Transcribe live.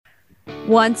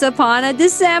Once upon a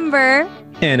December,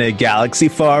 in a galaxy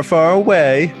far, far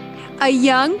away, a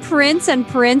young prince and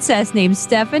princess named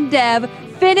Steph and Deb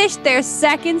finished their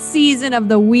second season of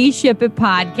the We Ship It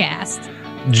podcast.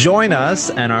 Join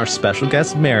us and our special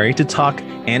guest Mary to talk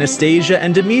Anastasia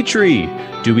and Dimitri.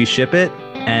 Do we ship it?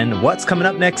 And what's coming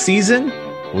up next season?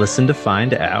 Listen to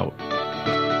find out.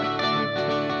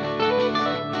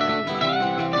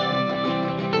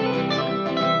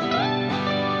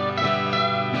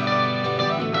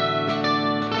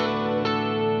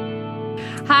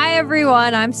 Hi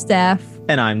everyone, I'm Steph.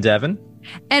 And I'm Devin.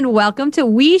 And welcome to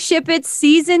We Ship It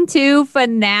Season 2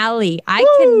 finale. I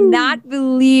cannot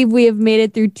believe we have made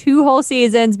it through 2 whole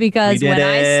seasons because when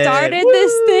I started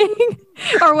this thing,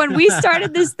 or when we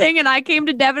started this thing and I came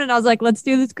to Devin and I was like, let's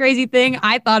do this crazy thing,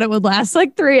 I thought it would last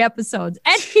like 3 episodes.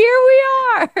 And here we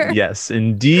are. Yes,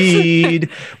 indeed.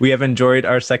 We have enjoyed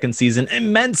our second season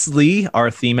immensely. Our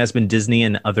theme has been Disney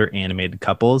and other animated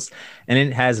couples, and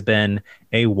it has been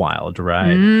a wild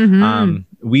ride.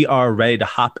 Mm-hmm. We are ready to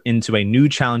hop into a new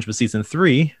challenge with season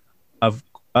 3, of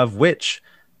which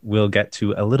we'll get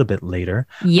to a little bit later.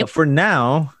 Yep. But for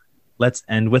now, let's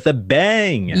end with a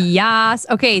bang. Yes.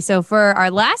 Okay, so for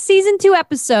our last season 2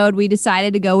 episode, we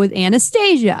decided to go with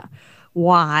Anastasia.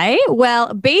 Why?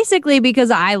 Well, basically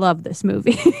because I love this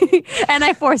movie and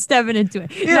I forced Devin into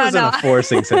it. It wasn't a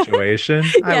forcing situation.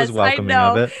 I was welcoming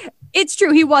of it. It's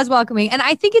true. He was welcoming. And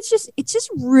I think it's just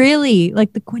really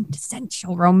like the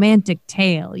quintessential romantic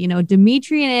tale. You know,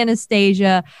 Dimitri and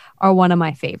Anastasia are one of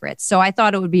my favorites. So I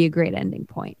thought it would be a great ending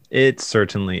point. It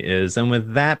certainly is. And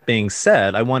with that being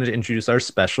said, I wanted to introduce our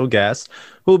special guest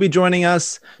who will be joining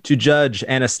us to judge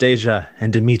Anastasia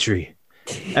and Dimitri.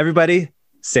 Everybody,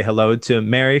 say hello to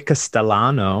Mary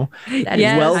Castellano. That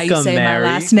is welcome, how you say Mary.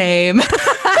 My last name. What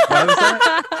was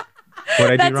that?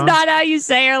 What That's not how you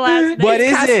say her last name. What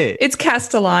is it? It's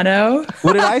Castellano.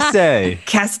 What did I say?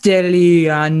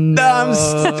 Castellano. I'm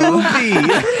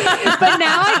stupid. But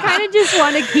now I kind of just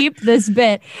want to keep this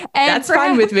bit. And that's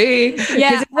fine with me.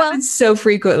 Yeah, it happens so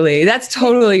frequently. That's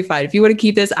totally fine. If you want to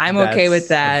keep this, I'm okay with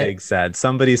that. Big sad.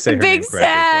 Somebody say her big name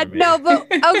sad. For me. No, but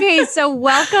okay. So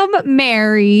welcome,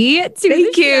 Mary.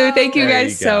 Thank you There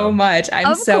guys so much.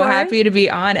 I'm so happy to be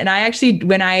on. And I actually,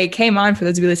 when I came on, for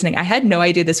those of you listening, I had no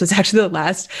idea this was actually the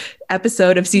last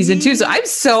episode of season 2. So I'm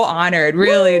so honored.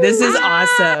 Really, this is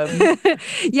awesome.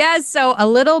 Yes. So a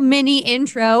little mini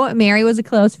intro. Mary was a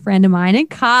close friend of mine in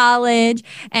college,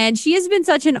 and she has been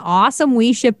such an awesome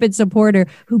We Ship It supporter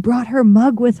who brought her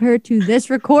mug with her to this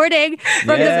recording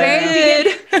from the very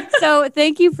beginning. So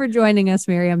thank you for joining us,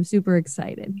 Mary. I'm super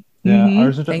excited. Yeah,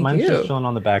 ours are mine's you. just chilling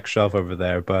on the back shelf over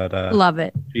there, but love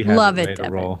it. Love it.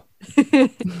 Roll.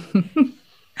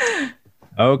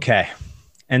 Okay.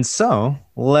 And so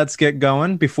let's get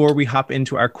going. Before we hop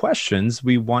into our questions,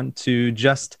 we want to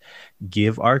just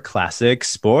give our classic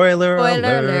spoiler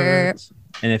alert.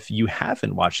 And if you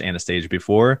haven't watched Anastasia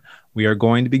before, we are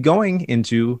going to be going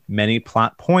into many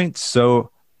plot points.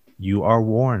 So you are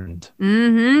warned.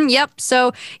 Yep.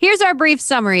 So here's our brief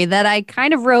summary that I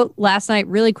kind of wrote last night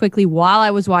really quickly while I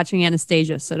was watching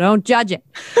Anastasia. So don't judge it.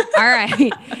 All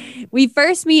right. We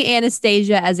first meet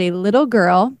Anastasia as a little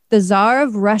girl, the Tsar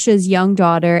of Russia's young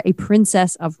daughter, a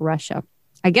princess of Russia.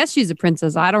 I guess she's a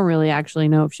princess. I don't really actually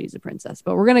know if she's a princess,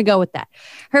 but we're going to go with that.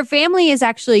 Her family is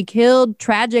actually killed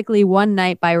tragically one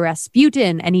night by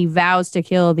Rasputin, and he vows to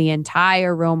kill the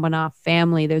entire Romanov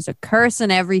family. There's a curse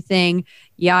and everything,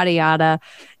 yada, yada.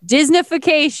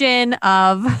 Disneyfication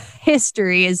of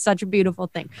history is such a beautiful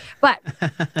thing. But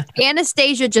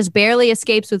Anastasia just barely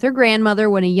escapes with her grandmother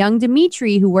when a young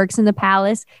Dimitri, who works in the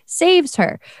palace, saves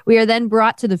her. We are then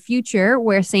brought to the future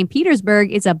where St.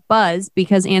 Petersburg is a buzz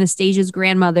because Anastasia's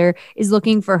grandmother is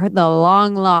looking for the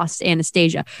long-lost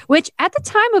Anastasia, which at the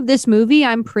time of this movie,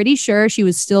 I'm pretty sure she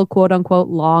was still quote-unquote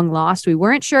long-lost. We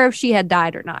weren't sure if she had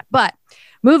died or not. But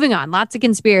moving on, lots of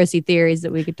conspiracy theories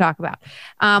that we could talk about.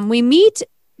 We meet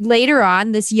later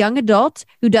on this young adult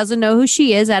who doesn't know who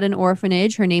she is at an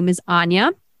orphanage. Her name is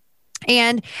Anya.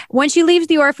 And when she leaves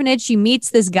the orphanage, she meets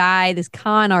this guy, this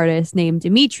con artist named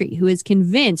Dimitri, who is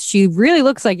convinced she really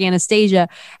looks like Anastasia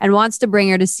and wants to bring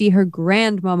her to see her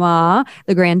grandmama,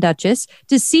 the Grand Duchess,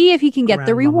 to see if he can get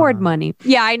the reward money.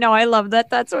 Yeah, I know. I love that.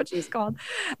 That's what she's called.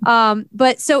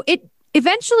 But so it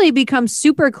eventually becomes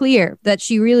super clear that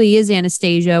she really is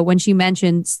Anastasia when she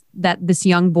mentions that this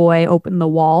young boy opened the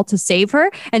wall to save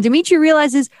her. And Dimitri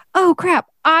realizes, oh, crap,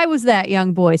 I was that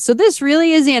young boy. So this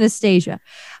really is Anastasia.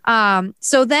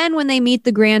 So then when they meet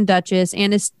the Grand Duchess,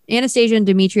 Anastasia and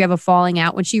Dimitri have a falling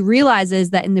out when she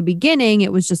realizes that in the beginning,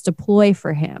 it was just a ploy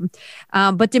for him.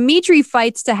 But Dimitri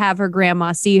fights to have her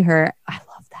grandma see her. I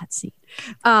love that scene.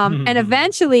 And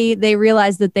eventually they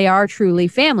realize that they are truly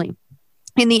family.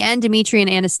 In the end, Dimitri and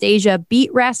Anastasia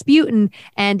beat Rasputin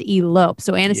and elope.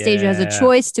 So Anastasia has a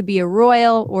choice to be a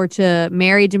royal or to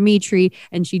marry Dimitri,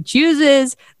 and she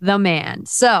chooses the man.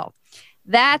 So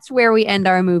that's where we end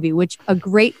our movie, which a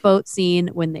great boat scene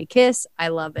when they kiss. I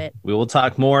love it. We will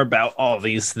talk more about all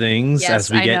these things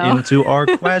as we get into our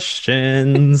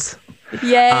questions.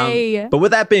 Yay. But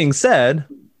with that being said,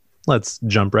 let's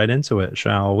jump right into it,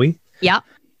 shall we? Yep.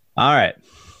 All right.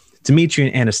 Dimitri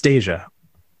and Anastasia,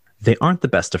 they aren't the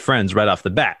best of friends right off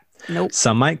the bat. Nope.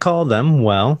 Some might call them,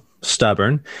 well,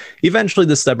 stubborn. Eventually,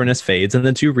 the stubbornness fades, and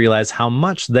the two realize how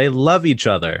much they love each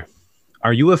other.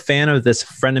 Are you a fan of this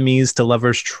frenemies to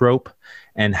lovers trope?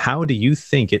 And how do you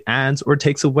think it adds or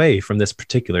takes away from this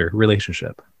particular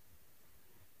relationship?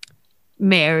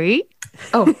 Mary.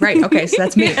 Oh, right. Okay. So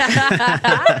that's me.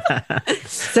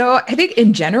 So I think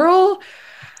in general,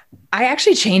 I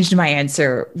actually changed my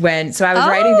answer I was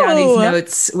writing down these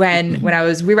notes when I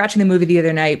was rewatching the movie the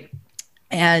other night,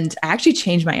 and I actually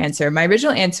changed my answer. My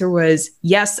original answer was,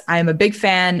 yes, I'm a big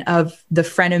fan of the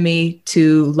frenemy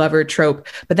to lover trope.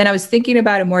 But then I was thinking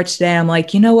about it more today. I'm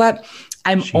like, you know what?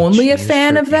 I'm only a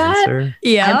fan of that.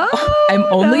 Yeah. I'm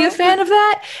only a fan of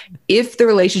that if the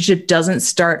relationship doesn't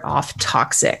start off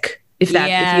toxic. If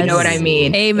you know what I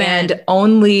mean. Amen. And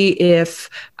only if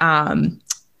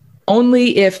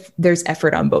there's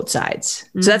effort on both sides.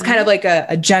 Mm-hmm. So that's kind of like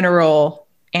a general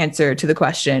answer to the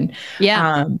question.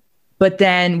 Yeah. But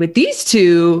then with these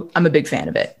two, I'm a big fan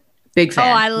of it. Big fan.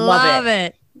 Oh, I love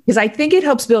it. Because I think it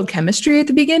helps build chemistry at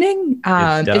the beginning.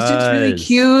 It's just really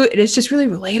cute. It's just really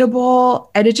relatable.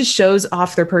 And it just shows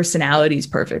off their personalities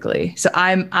perfectly. So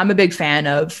I'm a big fan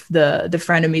of the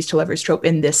frenemies to lovers trope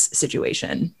in this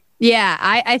situation. Yeah,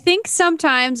 I think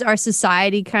sometimes our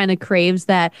society kind of craves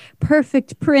that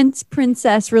perfect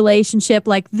prince-princess relationship,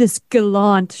 like this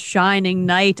gallant, shining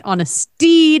knight on a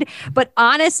steed. But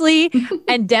honestly,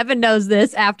 and Devin knows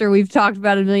this after we've talked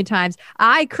about it a million times,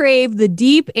 I crave the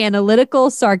deep, analytical,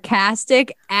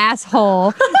 sarcastic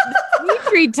asshole.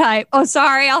 Dimitri type. Oh,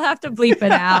 sorry, I'll have to bleep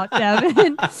it out,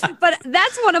 Devin. But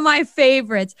that's one of my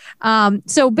favorites.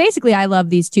 So basically, I love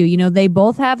these two. You know, they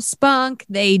both have spunk.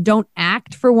 They don't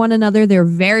act for one another. They're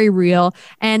very real.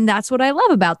 And that's what I love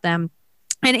about them.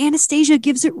 And Anastasia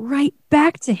gives it right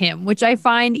back to him, which I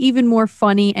find even more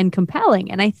funny and compelling.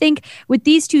 And I think with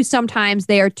these two, sometimes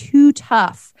they are too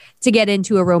tough to get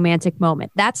into a romantic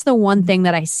moment. That's the one thing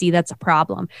that I see that's a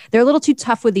problem. They're a little too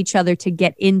tough with each other to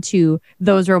get into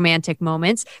those romantic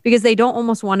moments because they don't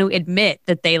almost want to admit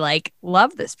that they like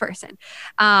love this person.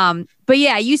 But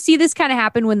yeah, you see this kind of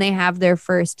happen when they have their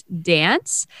first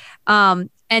dance.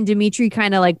 And Dimitri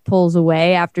kind of like pulls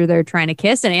away after they're trying to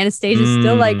kiss, and Anastasia's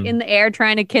still like in the air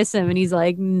trying to kiss him, and he's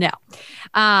like, no.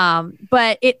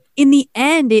 But in the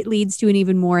end, it leads to an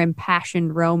even more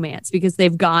impassioned romance because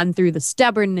they've gone through the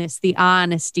stubbornness, the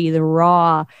honesty, the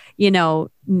raw,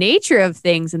 nature of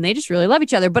things, and they just really love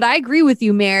each other. But I agree with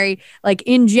you, Mary. Like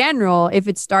in general, if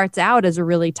it starts out as a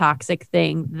really toxic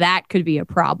thing, that could be a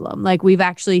problem. Like we've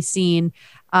actually seen,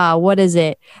 what is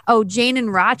it? Oh, Jane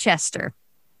and Rochester.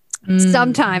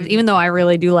 Sometimes, even though I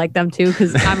really do like them too,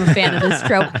 because I'm a fan of this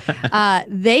trope,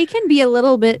 they can be a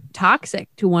little bit toxic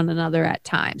to one another at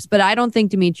times. But I don't think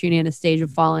Dimitri and Anastasia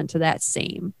fall into that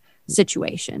same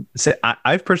situation. So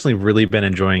I've personally really been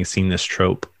enjoying seeing this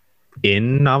trope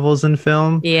in novels and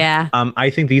film. Yeah. I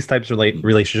think these types of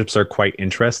relationships are quite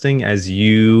interesting as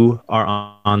you are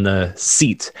on the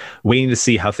seat waiting to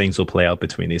see how things will play out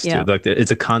between these two. Like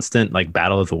it's a constant like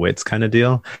battle of the wits kind of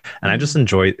deal. And I just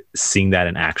enjoy seeing that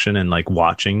in action and like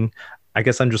watching. I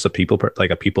guess I'm just a people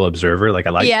observer. Like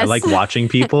I like watching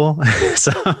people.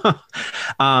 So,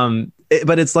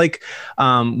 but it's like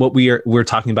what we're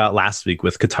talking about last week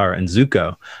with Katara and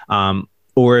Zuko.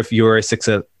 Or if you're a Six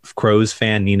of Crows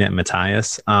fan, Nina and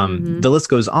Matthias, the list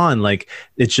goes on. Like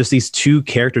it's just these two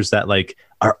characters that like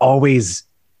are always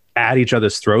at each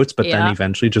other's throats, but then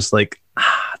eventually just like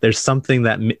there's something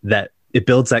that it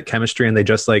builds that chemistry, and they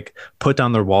just like put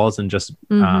down their walls and just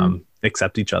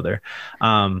accept each other.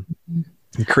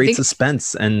 Create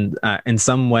suspense, and in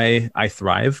some way I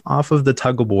thrive off of the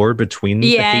tug of war between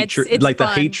the hatred, it's like fun.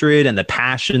 The hatred and the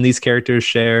passion these characters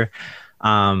share.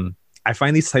 I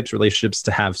find these types of relationships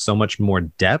to have so much more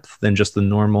depth than just the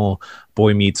normal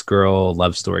boy meets girl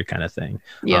love story kind of thing.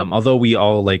 Although we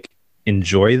all like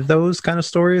enjoy those kind of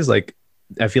stories, like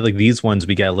I feel like these ones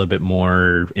we get a little bit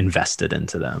more invested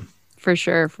into them. For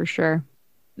sure.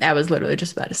 I was literally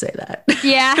just about to say that.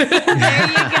 Yeah. There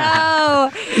you go.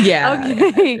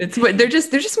 Yeah. Okay. They're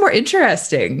just more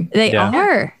interesting. They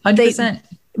are. 100%.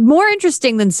 More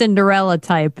interesting than Cinderella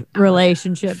type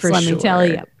relationships, let me tell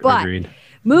you. But Agreed.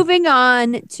 moving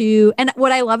on to, and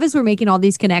what I love is we're making all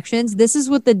these connections. This is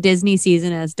what the Disney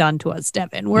season has done to us,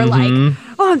 Devin. We're like,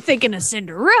 oh, I'm thinking of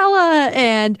Cinderella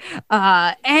and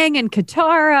Aang and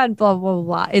Katara and blah, blah,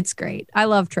 blah. It's great. I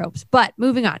love tropes. But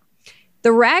moving on.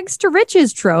 The rags to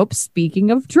riches trope, speaking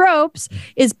of tropes,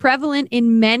 is prevalent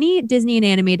in many Disney and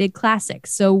animated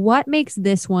classics. So what makes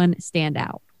this one stand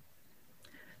out?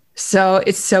 So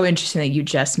it's so interesting that you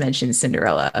just mentioned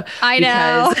Cinderella. I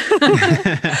know.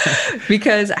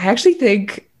 Because I actually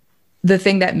think the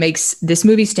thing that makes this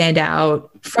movie stand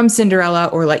out from Cinderella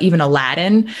or like even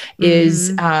Aladdin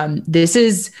is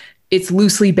it's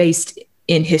loosely based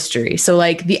in history. So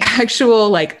like the actual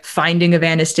like finding of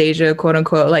Anastasia, quote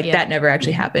unquote, like that never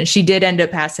actually happened. She did end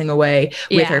up passing away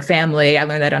with her family. I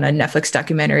learned that on a Netflix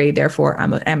documentary. Therefore,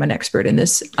 I'm an expert in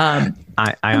this. I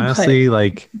honestly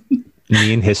like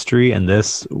me in history and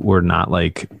this were not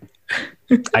like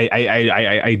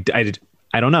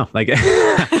I don't know. Like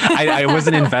I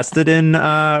wasn't invested in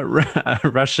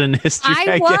Russian history.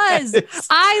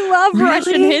 I love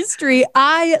Russian history.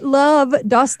 I love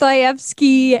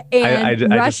Dostoevsky and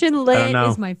Russian lit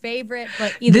is my favorite.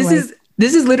 But either way.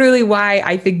 This is literally why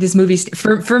I think this movie,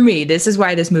 for me, this is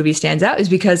why this movie stands out, is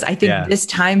because I think this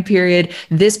time period,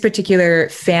 this particular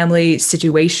family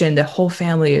situation, the whole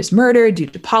family is murdered due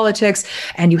to politics.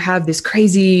 And you have this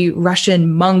crazy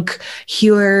Russian monk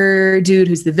healer dude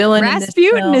who's the villain.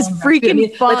 Rasputin is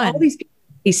freaking fun. Like all these people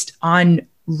based on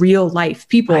real life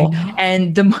people.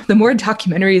 And the more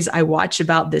documentaries I watch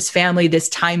about this family, this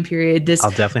time period, this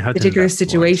particular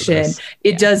situation,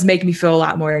 it does make me feel a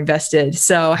lot more invested.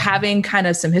 So having kind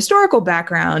of some historical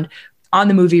background on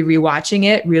the movie, rewatching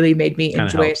it really made me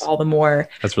enjoy it all the more.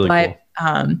 That's really cool.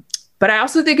 But I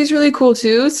also think it's really cool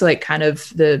too. So like kind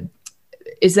of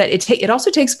it also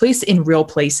takes place in real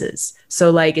places.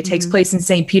 So like it takes place in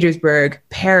St. Petersburg,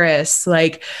 Paris,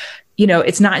 like, you know,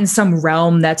 it's not in some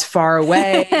realm that's far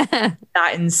away,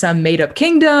 not in some made up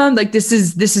kingdom. Like this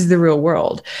is the real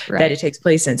world that it takes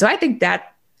place in. So I think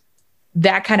that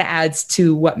kind of adds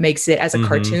to what makes it as a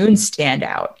cartoon stand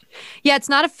out. Yeah, it's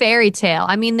not a fairy tale.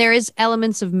 I mean, there is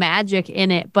elements of magic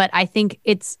in it, but I think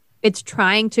it's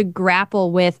trying to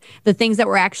grapple with the things that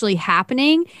were actually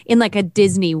happening in like a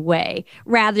Disney way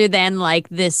rather than like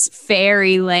this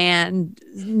fairyland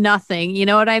nothing. You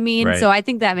know what I mean? Right. So I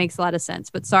think that makes a lot of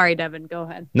sense. But sorry, Devin, go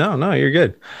ahead. No, you're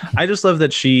good. I just love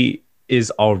that she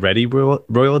is already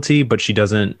royalty, but she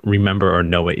doesn't remember or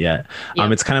know it yet.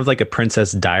 Yep. It's kind of like a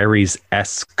Princess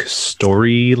Diaries-esque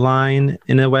storyline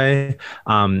in a way.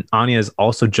 Anya is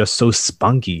also just so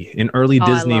spunky. In early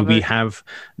Disney, we have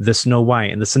the Snow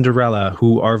White and the Cinderella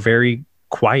who are very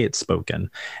quiet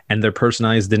spoken, and their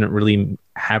personalities didn't really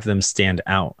have them stand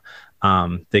out.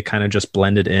 They kind of just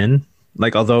blended in.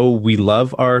 Like, although we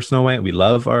love our Snow White, we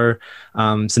love our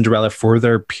Cinderella for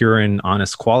their pure and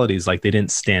honest qualities, like they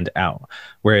didn't stand out.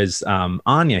 Whereas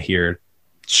Anya here,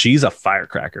 she's a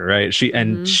firecracker, right? She's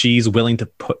not willing to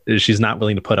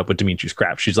put up with Dimitri's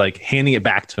crap. She's like handing it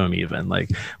back to him even, like,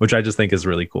 which I just think is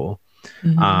really cool.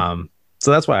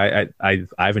 So that's why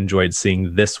I've enjoyed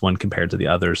seeing this one compared to the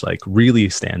others, like really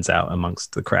stands out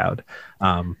amongst the crowd.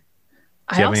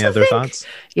 Do you have any other thoughts?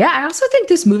 Yeah, I also think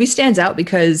this movie stands out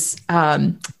because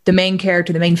the main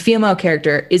female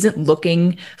character, isn't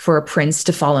looking for a prince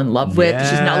to fall in love with.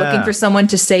 She's not looking for someone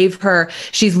to save her.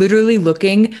 She's literally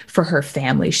looking for her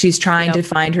family. She's trying to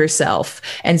find herself.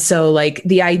 And so like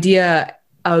the idea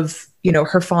of, you know,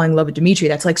 her falling in love with Dimitri,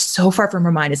 that's like so far from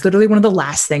her mind. It's literally one of the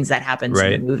last things that happens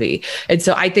in the movie. And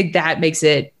so I think that makes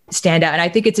it stand out. And I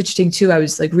think it's interesting too. I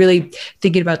was like really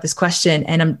thinking about this question,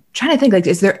 and I'm trying to think, like,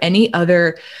 is there any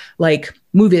other like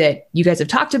movie that you guys have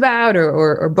talked about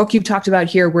or book you've talked about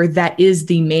here where that is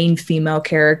the main female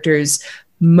character's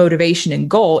motivation and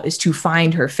goal is to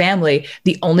find her family?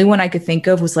 The only one I could think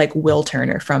of was like Will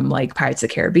Turner from like Pirates of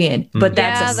the Caribbean, but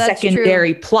that's a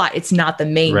secondary plot. It's not the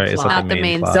main plot. It's not the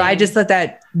main plot. So I just thought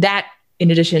that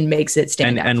in addition makes it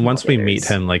stand out. And once we meet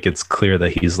him, like it's clear that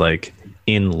he's like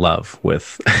in love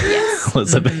with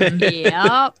Elizabeth.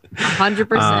 Yep,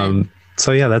 100%.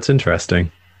 So yeah, that's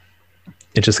interesting.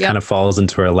 It just kind of falls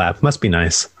into her lap. Must be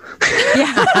nice.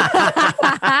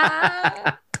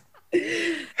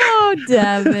 Oh,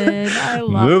 Devin, I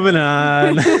love Moving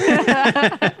on.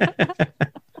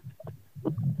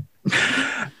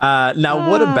 Now,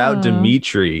 what about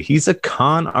Dimitri? He's a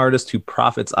con artist who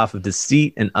profits off of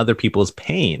deceit and other people's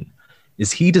pain.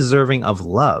 Is he deserving of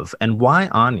love? And why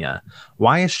Anya?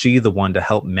 Why is she the one to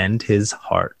help mend his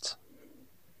heart?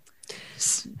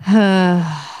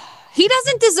 He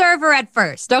doesn't deserve her at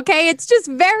first, okay? It's just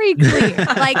very clear.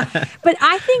 But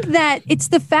I think that it's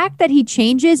the fact that he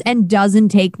changes and doesn't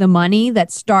take the money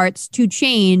that starts to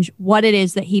change what it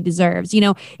is that he deserves. You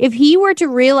know, if he were to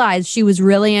realize she was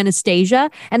really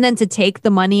Anastasia and then to take the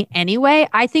money anyway,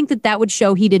 I think that that would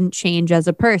show he didn't change as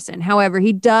a person. However,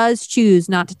 he does choose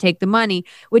not to take the money,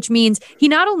 which means he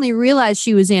not only realized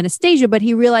she was Anastasia, but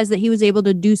he realized that he was able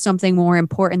to do something more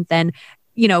important than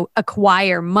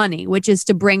acquire money, which is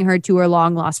to bring her to her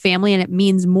long lost family. And it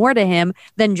means more to him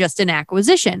than just an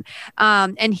acquisition.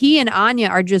 And he and Anya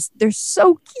are they're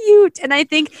so cute. And I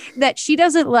think that she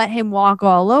doesn't let him walk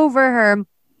all over her.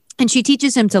 And she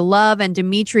teaches him to love. And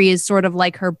Dimitri is sort of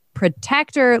like her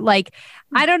protector. Like,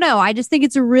 I don't know. I just think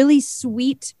it's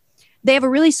they have a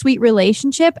really sweet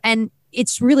relationship. And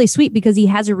it's really sweet because he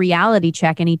has a reality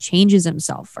check and he changes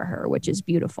himself for her, which is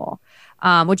beautiful.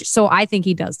 So I think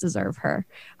he does deserve her.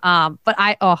 But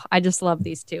I just love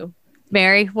these two.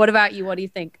 Mary, what about you? What do you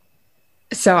think?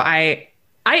 So I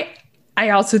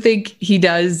also think he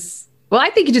does. Well, I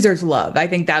think he deserves love. I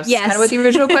think that's kind of what the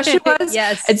original question was.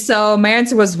 Yes. And so my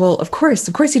answer was, well, of course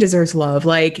he deserves love.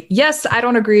 Like, yes, I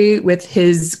don't agree with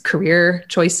his career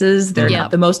choices. They're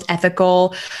not the most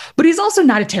ethical, but he's also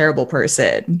not a terrible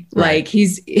person. Right. Like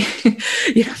he's,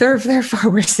 there are far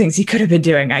worse things he could have been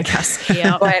doing, I guess.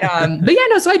 Yeah. But yeah,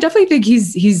 no, so I definitely think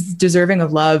he's deserving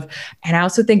of love. And I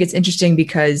also think it's interesting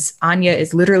because Anya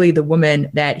is literally the woman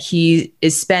that he's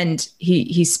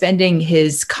spending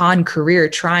his con career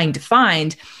trying to find.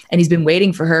 And he's been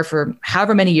waiting for her for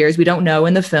however many years. We don't know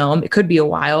in the film. It could be a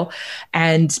while.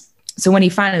 And so when he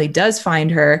finally does find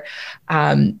her,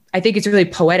 I think it's really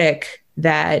poetic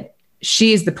that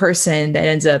she is the person that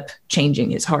ends up changing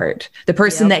his heart. The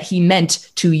person that he meant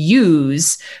to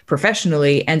use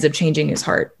professionally ends up changing his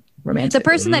heart romantically. The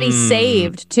person that he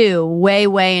saved too, way,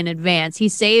 way in advance. He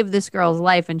saved this girl's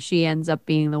life and she ends up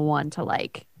being the one to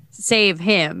like save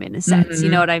him in a sense. Mm-hmm. You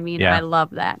know what I mean? Yeah. I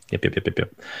love that. Yep.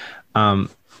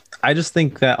 I just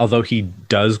think that although he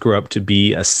does grow up to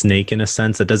be a snake in a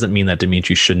sense, that doesn't mean that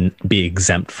Dimitri shouldn't be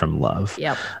exempt from love.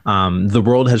 Yep. The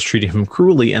world has treated him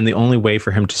cruelly, and the only way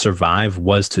for him to survive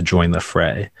was to join the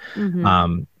fray.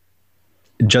 Mm-hmm.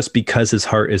 Just because his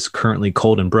heart is currently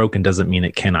cold and broken doesn't mean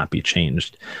it cannot be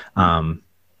changed. I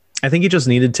think he just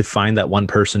needed to find that one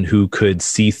person who could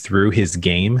see through his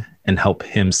game and help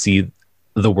him see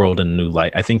the world in a new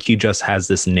light. I think he just has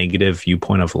this negative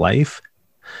viewpoint of life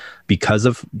because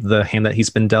of the hand that he's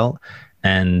been dealt.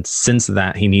 And since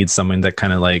that, he needs someone that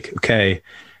kind of like, okay,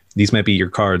 these might be your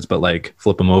cards, but like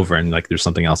flip them over and like there's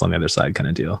something else on the other side kind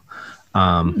of deal.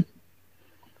 And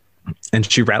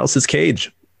she rattles his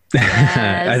cage.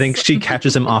 Yes. I think she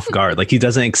catches him off guard. Like he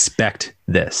doesn't expect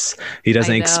this. He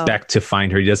doesn't expect to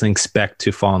find her. He doesn't expect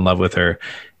to fall in love with her.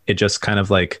 It just kind of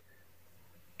like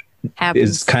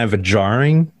is kind of a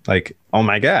jarring, like, oh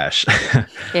my gosh.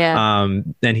 Yeah.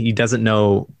 And he doesn't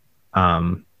know,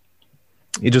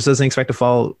 he just doesn't expect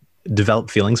to develop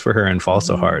feelings for her and fall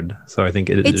so hard. So I think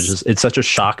it's such a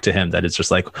shock to him that it's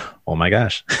just like, oh my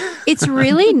gosh. It's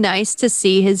really nice to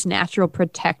see his natural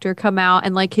protector come out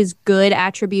and like his good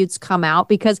attributes come out,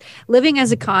 because living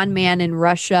as a con man in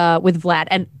Russia with Vlad,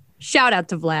 and shout out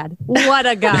to Vlad, what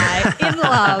a guy.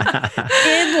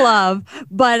 in love.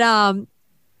 But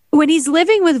when he's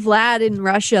living with Vlad in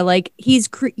Russia, like he's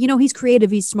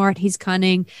creative, he's smart, he's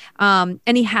cunning, and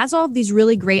he has all of these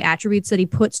really great attributes that he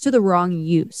puts to the wrong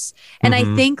use. And I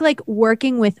think like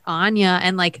working with Anya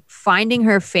and like finding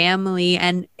her family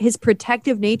and his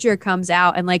protective nature comes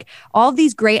out, and like all of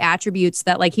these great attributes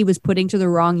that like he was putting to the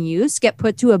wrong use get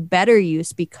put to a better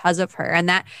use because of her. And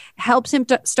that helps him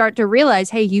to start to realize,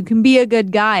 hey, you can be a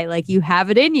good guy. Like you have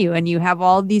it in you and you have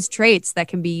all of these traits that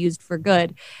can be used for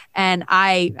good. And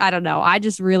I don't know. I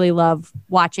just really love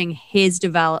watching his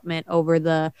development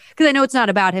because I know it's not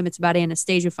about him. It's about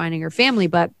Anastasia finding her family.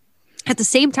 But at the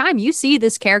same time, you see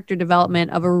this character development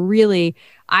of a really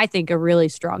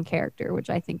strong character, which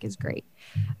I think is great.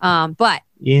 But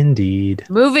indeed,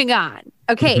 moving on.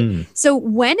 Okay. So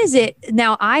when is it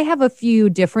now? I have a few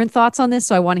different thoughts on this,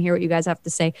 so I want to hear what you guys have to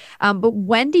say. But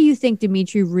when do you think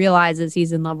Dimitri realizes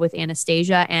he's in love with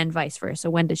Anastasia and vice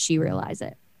versa? When does she realize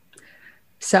it?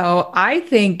 So I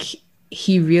think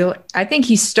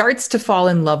he starts to fall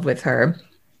in love with her,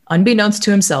 unbeknownst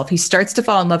to himself. He starts to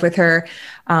fall in love with her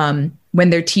when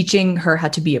they're teaching her how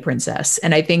to be a princess.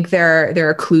 And I think there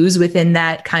are clues within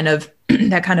that kind of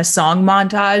song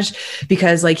montage,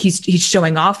 because like he's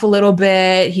showing off a little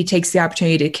bit. He takes the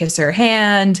opportunity to kiss her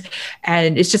hand,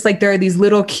 and it's just like there are these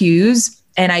little cues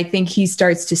And I think he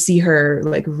starts to see her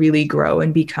like really grow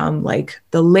and become like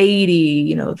the lady,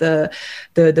 you know,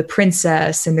 the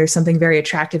princess. And there's something very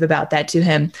attractive about that to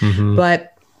him.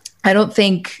 But I don't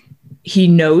think he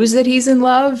knows that he's in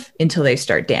love until they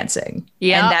start dancing.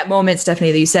 Yeah. And that moment,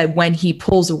 Stephanie, that you said, when he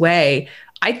pulls away,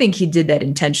 I think he did that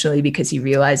intentionally because he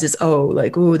realizes,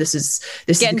 this is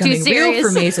becoming real for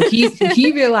me. So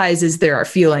he realizes there are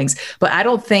feelings, but I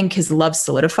don't think his love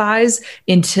solidifies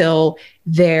until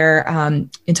the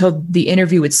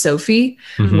interview with Sophie,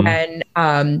 when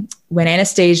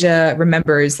Anastasia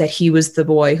remembers that he was the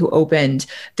boy who opened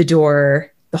the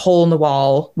door, the hole in the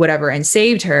wall, whatever, and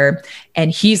saved her. And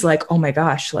he's like, oh my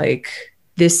gosh, like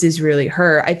this is really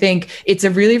her. I think it's a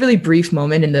really, really brief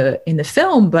moment in the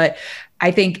film, but I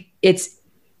think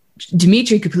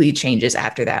Dimitri completely changes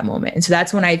after that moment. And so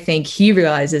that's when I think he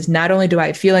realizes, not only do I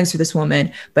have feelings for this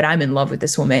woman, but I'm in love with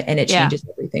this woman, and it changes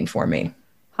everything for me.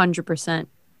 100%.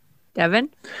 Devin?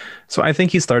 So I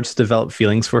think he starts to develop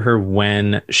feelings for her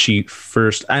when she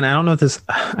first, and I don't know if this,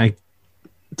 I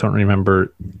don't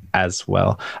remember as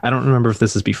well. I don't remember if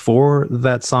this is before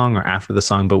that song or after the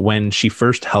song, but when she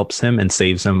first helps him and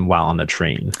saves him while on the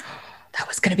train. That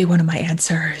was going to be one of my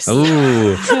answers.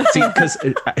 Oh, see, because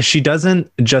she doesn't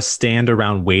just stand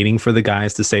around waiting for the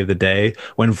guys to save the day.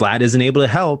 When Vlad isn't able to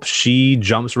help, she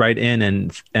jumps right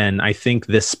in, and I think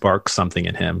this sparks something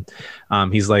in him.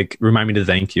 He's like, remind me to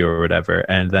thank you or whatever.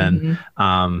 And then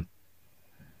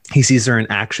he sees her in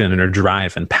action and her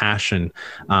drive and passion.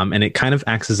 And it kind of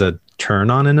acts as a turn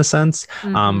on in a sense.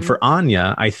 For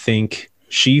Anya, I think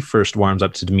she first warms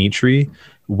up to Dimitri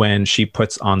when she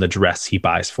puts on the dress he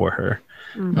buys for her.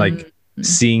 Like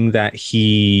seeing that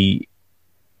he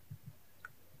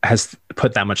has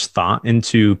put that much thought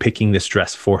into picking this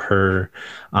dress for her,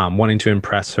 wanting to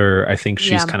impress her. I think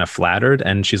she's kind of flattered,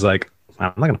 and she's like, I'm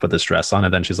not going to put this dress on.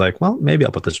 And then she's like, well, maybe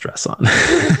I'll put this dress on.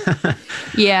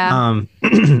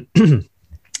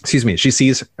 Excuse me. She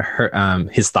sees her,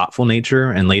 his thoughtful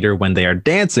nature. And later when they are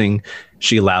dancing,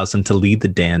 she allows him to lead the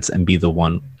dance and be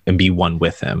one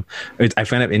with him. I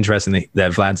find it interesting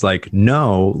that Vlad's like,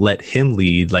 no, let him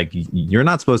lead. Like, you're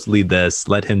not supposed to lead this.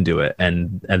 Let him do it.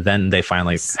 And then they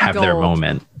finally have their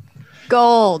moment.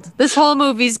 Gold. This whole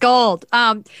movie's gold.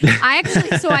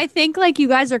 I think like you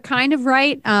guys are kind of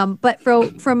right. But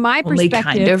from my perspective, only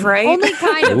kind of right. Only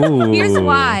kind of. Here's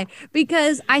why.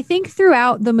 Because I think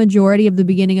throughout the majority of the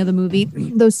beginning of the movie,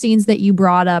 those scenes that you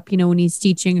brought up, you know, when he's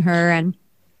teaching her and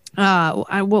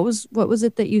what was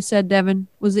it that you said, Devin?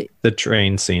 Was it the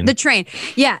train scene? The train.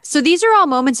 Yeah. So these are all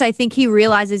moments I think he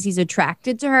realizes he's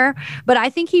attracted to her, but I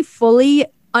think he fully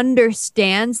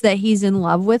understands that he's in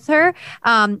love with her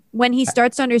when he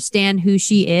starts to understand who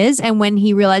she is and when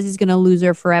he realizes he's going to lose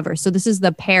her forever. So this is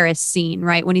the Paris scene,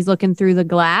 right? When he's looking through the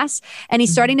glass and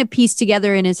he's starting to piece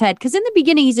together in his head. Because in the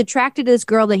beginning, he's attracted to this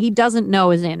girl that he doesn't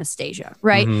know is Anastasia,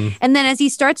 right? And then as he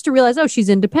starts to realize, oh, she's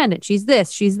independent. She's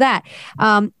this, she's that.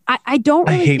 I don't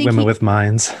really hate women with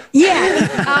minds.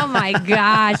 Yeah. Oh my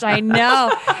gosh, I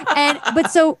know. But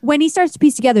so when he starts to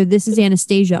piece together, this is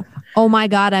Anastasia. Oh my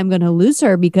God, I'm going to lose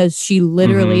her because she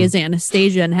literally is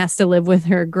Anastasia and has to live with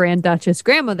her Grand Duchess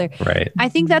grandmother. Right. I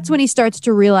think that's when he starts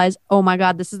to realize, oh my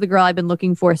God, this is the girl I've been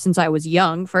looking for since I was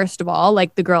young. First of all,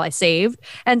 like the girl I saved.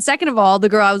 And second of all, the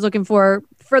girl I was looking for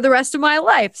the rest of my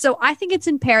life. So I think it's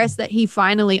in Paris that he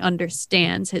finally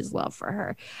understands his love for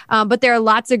her. But there are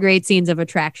lots of great scenes of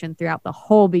attraction throughout the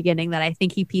whole beginning that I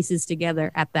think he pieces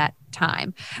together at that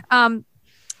time.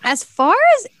 As far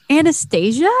as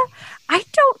Anastasia, I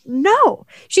don't know.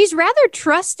 She's rather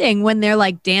trusting when they're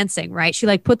like dancing, right?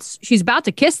 She's about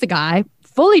to kiss the guy,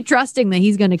 fully trusting that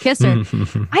he's going to kiss her. I don't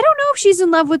know if she's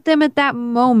in love with them at that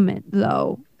moment,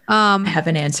 though. I have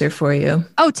an answer for you.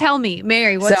 Oh, tell me,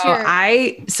 Mary. This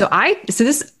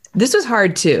was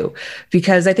hard too,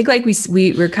 because I think like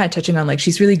we were kind of touching on, like,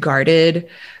 she's really guarded.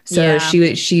 So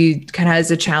she kind of has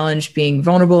a challenge being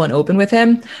vulnerable and open with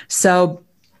him. So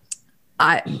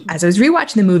as I was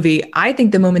rewatching the movie, I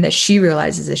think the moment that she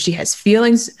realizes that she has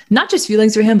feelings, not just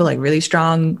feelings for him, but like really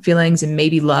strong feelings and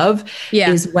maybe love,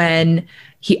 is when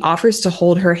he offers to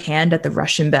hold her hand at the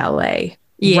Russian ballet.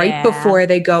 Right before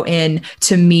they go in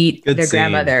to meet their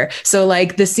grandmother. So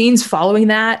like the scenes following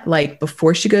that, like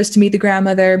before she goes to meet the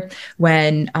grandmother,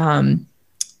 when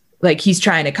like he's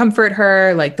trying to comfort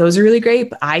her, like those are really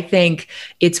great. But I think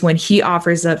it's when he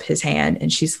offers up his hand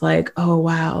and she's like, oh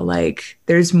wow, like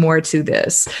there's more to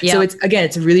this. Yep. So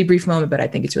it's a really brief moment, but I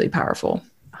think it's really powerful.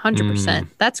 100%.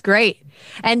 That's great.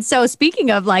 And so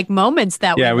speaking of like moments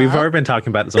that we've already been talking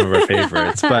about some of our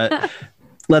favorites, but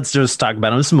let's just talk about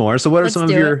them some more. So what are some of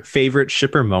your favorite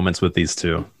shipper moments with these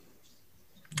two?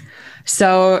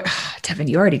 So, Devin,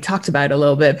 you already talked about it a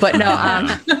little bit, but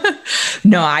no,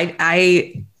 no,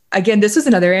 I again, this was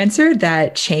another answer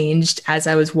that changed as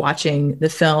I was watching the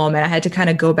film, and I had to kind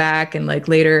of go back and like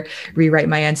later rewrite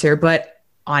my answer. But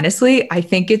honestly, I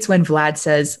think it's when Vlad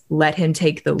says, let him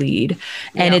take the lead.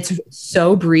 And it's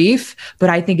so brief, but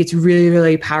I think it's really,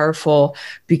 really powerful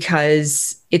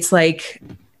because it's like,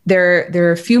 there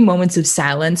are a few moments of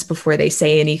silence before they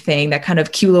say anything that kind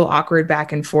of cue a little awkward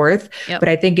back and forth. But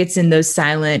I think it's in those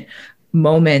silent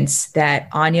moments that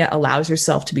Anya allows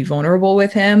herself to be vulnerable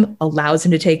with him, allows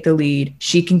him to take the lead.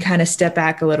 She can kind of step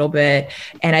back a little bit.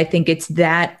 And I think it's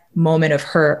that moment of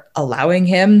her allowing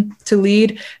him to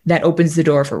lead that opens the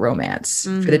door for romance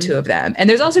for the two of them. And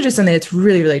there's also just something that's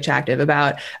really, really attractive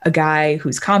about a guy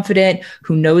who's confident,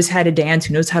 who knows how to dance,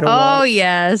 who knows how to walk. Oh,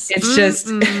 yes. It's just,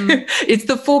 it's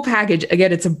the full package.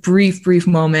 Again, it's a brief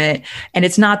moment. And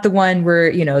it's not the one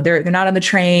where, you know, they're not on the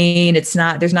train. There's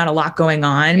not a lot going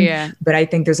on. Yeah. But I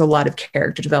think there's a lot of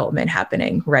character development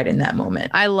happening right in that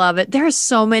moment. I love it. There are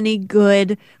so many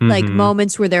good like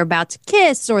moments where they're about to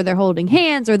kiss or they're holding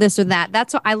hands or this or that.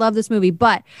 That's what I love this movie.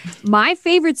 But my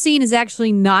favorite scene is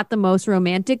actually not the most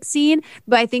romantic scene,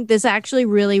 but I think this actually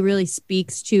really, really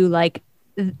speaks to like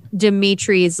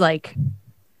Dimitri's like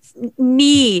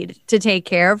need to take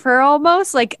care of her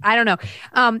almost. Like, I don't know.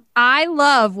 I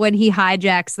love when he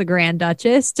hijacks the Grand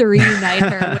Duchess to reunite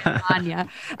her with Anya.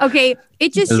 Okay,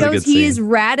 it just shows he is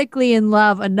radically in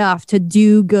love enough to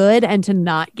do good and to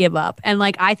not give up. And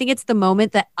like, I think it's the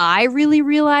moment that I really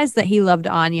realized that he loved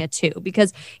Anya too,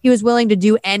 because he was willing to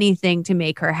do anything to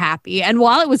make her happy. And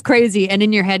while it was crazy, and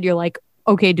in your head, you're like,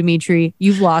 okay, Dimitri,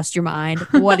 you've lost your mind.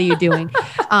 What are you doing?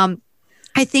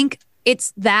 I think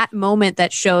it's that moment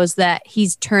that shows that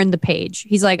he's turned the page.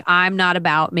 He's like, I'm not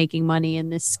about making money in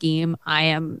this scheme. I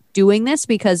am doing this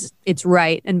because it's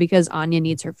right and because Anya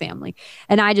needs her family.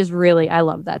 And I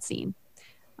love that scene.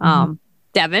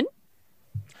 Devin?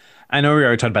 I know we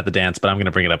already talked about the dance, but I'm going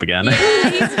to bring it up again. Yeah,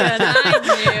 he's good.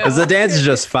 I knew. Because the dance is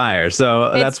just fire.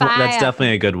 So that's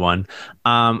definitely a good one.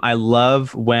 I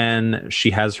love when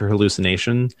she has her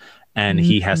hallucination and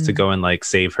he has to go and like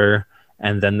save her.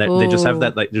 And then they just have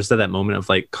that, like, just that moment of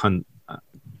like, consolation.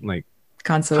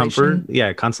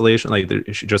 Comfort. Consolation. Like,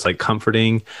 she's just like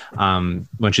comforting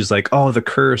when she's like, oh, the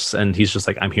curse. And he's just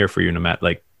like, I'm here for you no matter,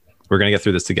 like, we're going to get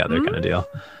through this together kind of deal.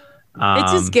 It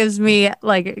just gives me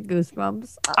like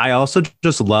goosebumps. I also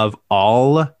just love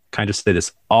all of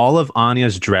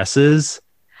Anya's dresses.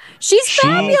 She's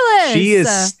fabulous. She is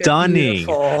stunning.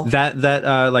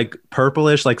 That like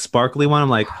purplish, like sparkly one. I'm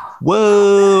like,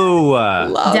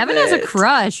 whoa. Devin has a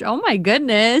crush. Oh my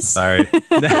goodness. Sorry.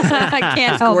 I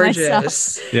can't help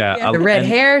myself. Yeah. The red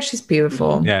hair. She's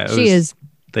beautiful. Yeah. She is.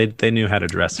 They knew how to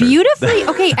dress her beautifully.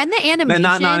 Okay. And the animation.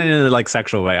 not in a like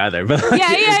sexual way either, but like,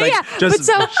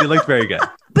 she looked very good.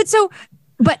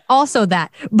 But also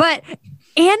that, but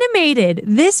animated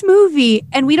this movie,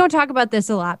 and we don't talk about this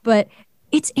a lot, but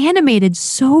it's animated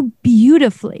so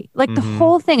beautifully. Like the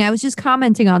whole thing. I was just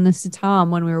commenting on this to Tom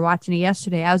when we were watching it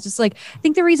yesterday. I was just like, I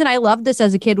think the reason I loved this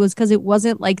as a kid was because it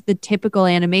wasn't like the typical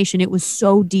animation. It was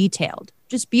so detailed,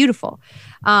 just beautiful.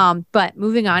 But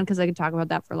moving on, because I could talk about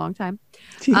that for a long time.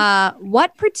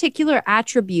 What particular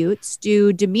attributes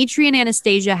do Dimitri and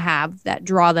Anastasia have that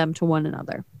draw them to one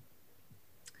another?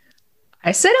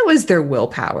 I said it was their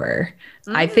willpower.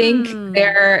 I think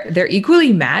they're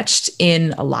equally matched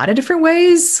in a lot of different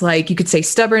ways. Like you could say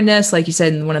stubbornness, like you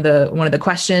said in one of the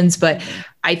questions, but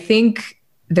I think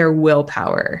their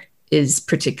willpower is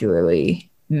particularly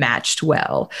matched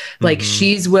well. Like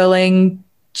she's willing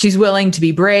to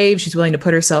be brave. She's willing to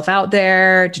put herself out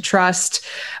there, to trust.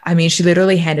 I mean, she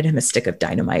literally handed him a stick of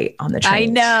dynamite on the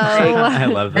train. I know. I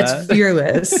love that. That's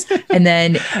fearless. And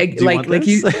then like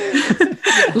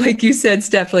you said,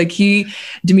 Steph, like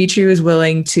Dimitri was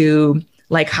willing to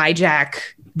like hijack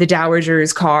the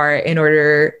dowager's car in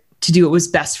order to do what was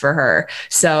best for her.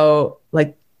 So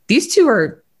like these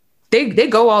two they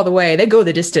go all the way. They go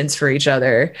the distance for each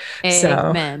other.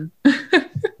 Amen. So.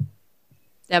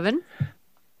 Devin?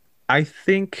 I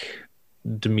think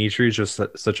Dimitri is just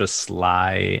such a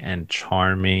sly and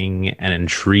charming and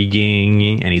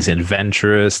intriguing, and he's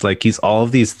adventurous. Like he's all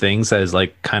of these things that is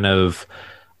like kind of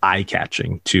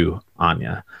eye-catching to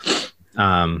Anya.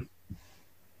 I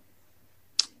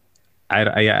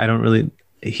don't really.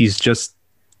 He's just.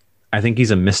 I think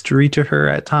he's a mystery to her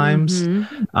at times,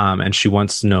 and she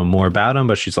wants to know more about him,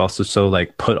 but she's also so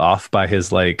like put off by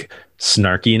his like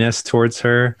snarkiness towards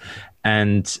her,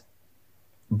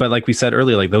 But like we said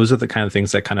earlier, like those are the kind of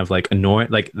things that kind of like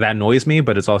that annoys me,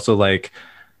 but it's also like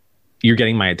you're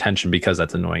getting my attention because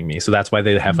that's annoying me. So that's why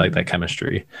they have like that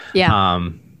chemistry. Yeah.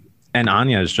 And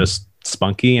Anya is just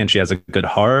spunky and she has a good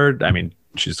heart. I mean,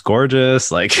 she's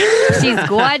gorgeous. Like she's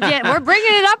gorgeous. We're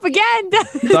bringing it up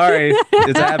again. Sorry,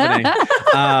 it's happening.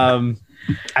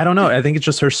 I don't know. I think it's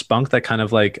just her spunk that kind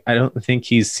of like, I don't think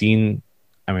he's seen,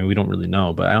 I mean, we don't really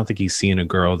know, but I don't think he's seen a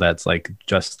girl that's like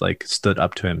just like stood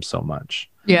up to him so much.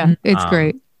 Yeah, it's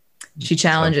great. She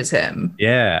challenges him.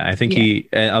 Yeah, I think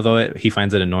although he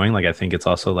finds it annoying, like I think it's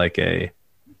also like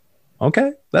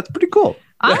okay, that's pretty cool.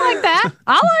 I like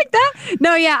that.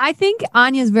 No, yeah, I think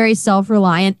Anya's very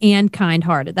self-reliant and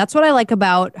kind-hearted. That's what I like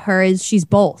about her is she's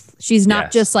both. She's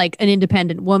not just like an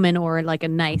independent woman or like a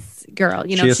nice girl.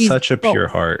 You know, she has such a pure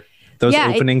heart. Those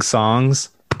opening songs.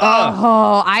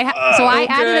 I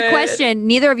added a question.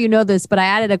 Neither of you know this, but I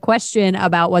added a question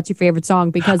about what's your favorite song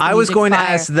because I was going to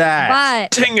ask that.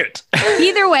 But dang it.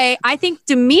 Either way, I think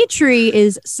Dimitri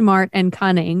is smart and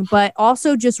cunning, but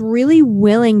also just really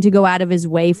willing to go out of his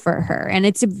way for her. And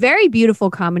it's a very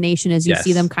beautiful combination as you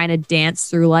see them kind of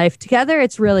dance through life together.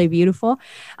 It's really beautiful.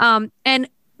 And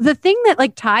the thing that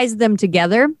like ties them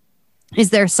together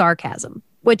is their sarcasm,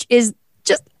 which is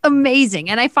just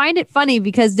amazing. And I find it funny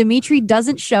because Dimitri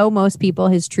doesn't show most people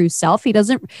his true self. He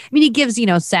doesn't, I mean, he gives,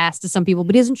 sass to some people,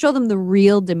 but he doesn't show them the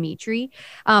real Dimitri.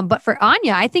 But for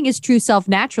Anya, I think his true self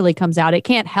naturally comes out. It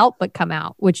can't help but come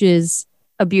out, which is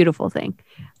a beautiful thing.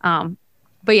 But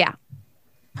yeah.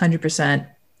 100%.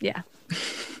 Yeah.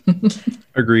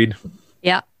 Agreed.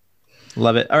 Yeah.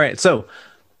 Love it. All right. So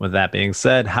with that being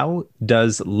said, how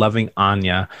does loving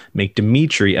Anya make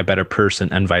Dimitri a better person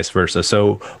and vice versa?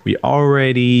 So we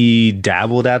already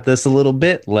dabbled at this a little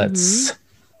bit. Let's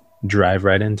drive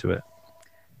right into it.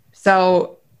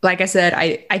 So, like I said,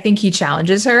 I think he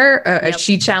challenges her.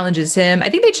 She challenges him. I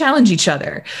think they challenge each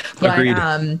other. But, agreed.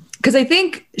 Because I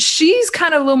think she's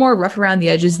kind of a little more rough around the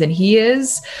edges than he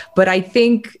is. But I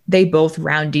think they both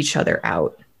round each other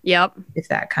out. Yep. If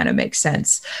that kind of makes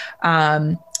sense.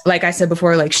 Like I said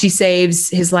before, like she saves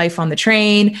his life on the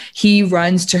train. He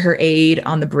runs to her aid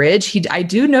on the bridge. I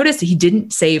do notice that he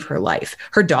didn't save her life.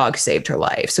 Her dog saved her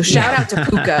life. So shout out to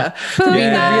Puka for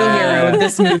being the real hero of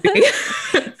this movie.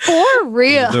 For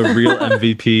real. The real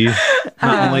MVP.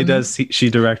 Not only does he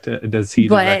direct her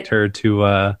to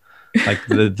like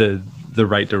the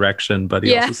right direction, but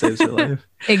he also saves her life.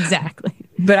 Exactly.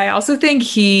 But I also think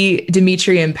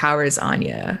Dimitri empowers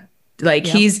Anya. Like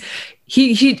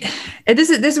and this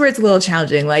is where it's a little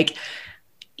challenging. Like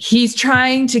he's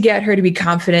trying to get her to be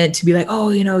confident, to be like, oh,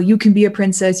 you can be a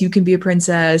princess. You can be a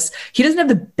princess. He doesn't have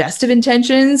the best of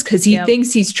intentions because he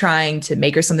thinks he's trying to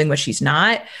make her something what she's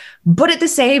not. But at the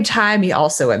same time, he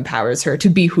also empowers her to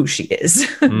be who she is.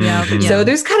 So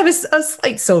there's kind of a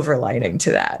slight silver lining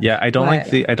to that. Yeah, I don't like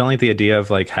the idea of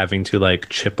like having to like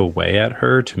chip away at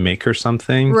her to make her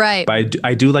something. Right. But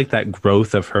I do like that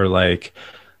growth of her, like,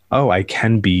 oh, I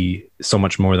can be so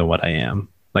much more than what I am.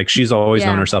 Like she's always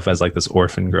known herself as like this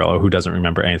orphan girl who doesn't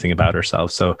remember anything about herself.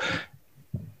 So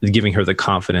giving her the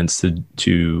confidence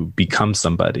to become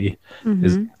somebody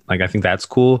is like, I think that's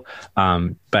cool. But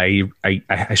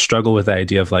I struggle with the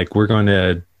idea of like, we're going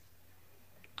to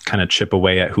kind of chip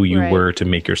away at who you were to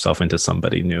make yourself into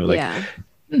somebody new. Like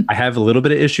I have a little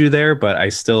bit of issue there, but I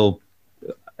still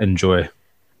enjoy.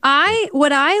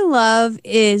 What I love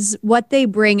is what they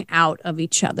bring out of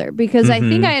each other, because I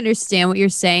think I understand what you're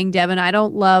saying, Devin. I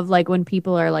don't love like when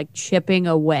people are like chipping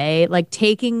away, like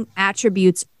taking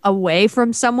attributes away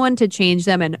from someone to change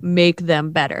them and make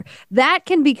them better. That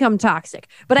can become toxic.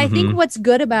 But I think what's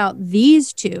good about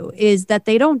these two is that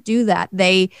they don't do that.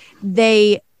 They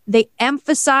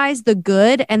emphasize the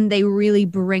good and they really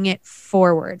bring it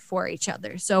forward for each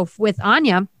other. So with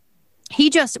Anya, he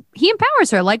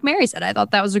empowers her, like Mary said. I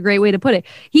thought that was a great way to put it.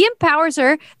 He empowers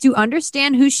her to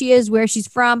understand who she is, where she's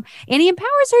from, and he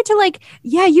empowers her to like,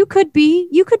 yeah, you could be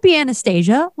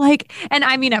Anastasia. Like, and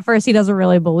I mean, at first he doesn't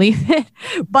really believe it,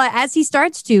 but as he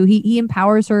starts to, he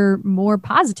empowers her more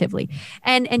positively.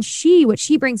 And what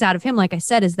she brings out of him, like I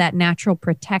said, is that natural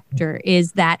protector,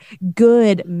 is that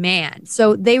good man.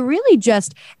 So they really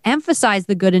just emphasize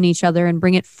the good in each other and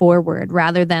bring it forward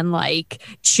rather than like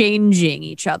changing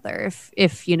each other.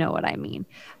 If you know what I mean.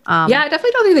 I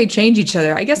definitely don't think they change each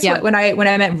other. I guess when I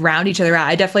meant round each other out,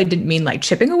 I definitely didn't mean like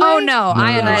chipping away. Oh no,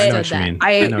 I understood that.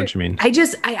 I know what you mean.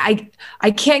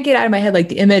 I can't get out of my head like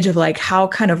the image of like how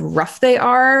kind of rough they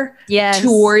are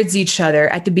towards each other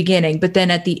at the beginning, but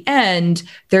then at the end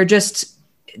they're just,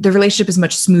 the relationship is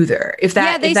much smoother. If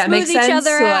that makes sense. Each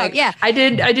other so, like, out. I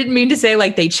didn't mean to say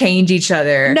like they change each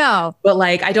other. No, but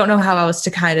like I don't know how else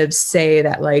to kind of say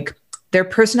that like their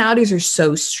personalities are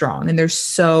so strong and they're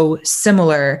so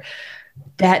similar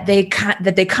that they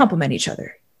complement each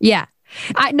other. Yeah.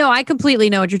 I completely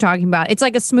know what you're talking about. It's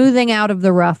like a smoothing out of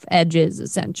the rough edges,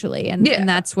 essentially, and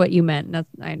that's what you meant.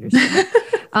 I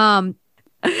understand.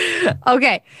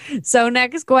 Okay, so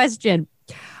next question.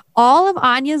 All of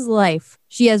Anya's life,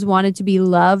 she has wanted to be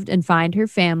loved and find her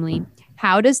family.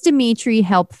 How does Dimitri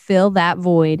help fill that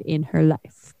void in her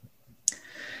life?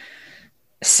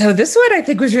 So this one I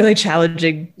think was really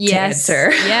challenging to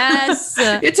answer. Yes.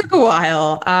 It took a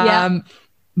while.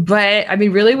 But I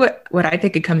mean, really what I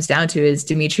think it comes down to is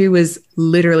Dimitri was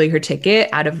literally her ticket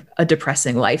out of a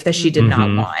depressing life that she did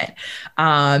not want.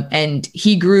 And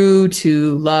he grew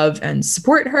to love and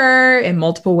support her in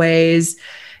multiple ways.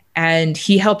 And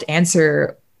he helped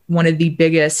answer one of the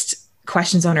biggest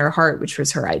questions on her heart, which was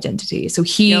her identity. So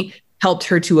he helped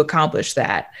her to accomplish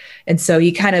that. And so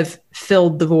he kind of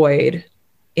filled the void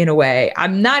in a way.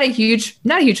 I'm not a huge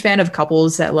fan of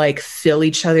couples that like fill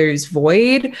each other's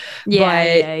void.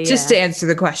 But just to answer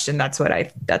the question, that's what I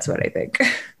think.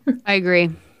 I agree.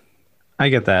 I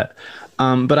get that.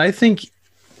 But I think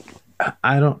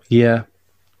I don't know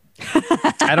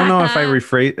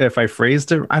if I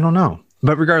phrased it. I don't know.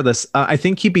 But regardless, I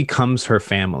think he becomes her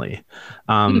family.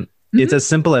 It's as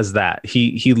simple as that.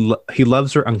 He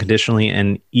loves her unconditionally,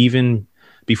 and even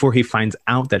before he finds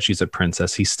out that she's a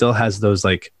princess, he still has those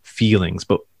like feelings.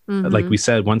 But like we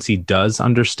said, once he does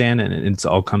understand, and it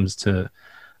all comes to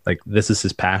like this is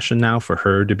his passion now for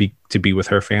her to be with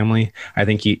her family. I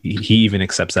think he even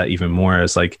accepts that even more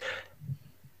as like,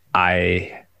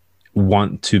 I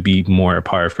want to be more a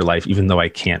part of her life, even though I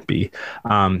can't be.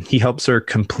 He helps her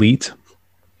complete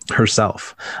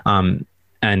herself.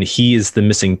 And he is the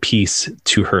missing piece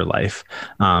to her life.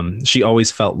 She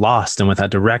always felt lost and without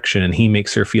direction, and he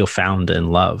makes her feel found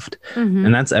and loved.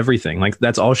 And that's everything. Like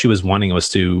that's all she was wanting, was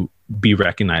to be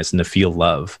recognized and to feel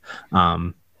love.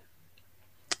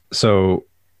 So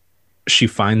she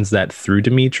finds that through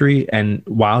Dimitri. And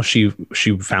while she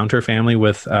found her family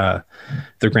with the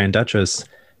Grand Duchess,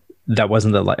 that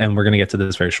wasn't and we're going to get to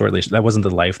this very shortly, that wasn't the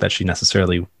life that she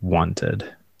necessarily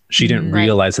wanted. She didn't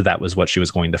realize that was what she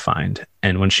was going to find.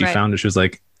 And when she found it, she was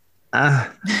like, now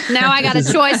I got a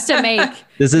choice to make.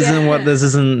 This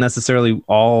isn't necessarily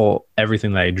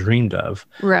everything that I dreamed of.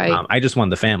 Right. I just want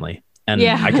the family. And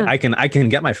I can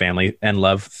get my family and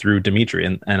love through Dimitri,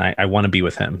 and I want to be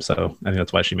with him. So I think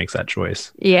that's why she makes that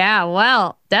choice. Yeah.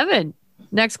 Well, Devin,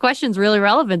 next question's really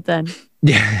relevant then.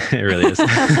 Yeah, it really is.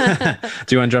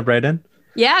 Do you want to jump right in?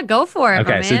 Yeah, go for it.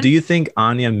 Okay, so do you think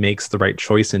Anya makes the right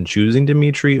choice in choosing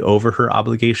Dimitri over her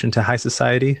obligation to high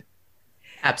society?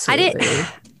 Absolutely.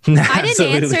 I didn't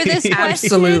answer this question.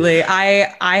 Absolutely.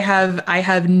 I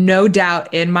have no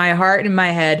doubt in my heart and in my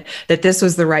head that this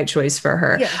was the right choice for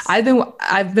her. Yes.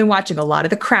 I've been watching a lot of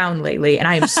The Crown lately, and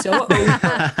I am so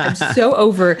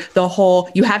over the whole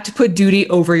you have to put duty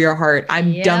over your heart.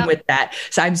 I'm done with that.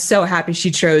 So I'm so happy she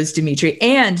chose Dimitri.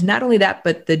 And not only that,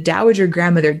 but the dowager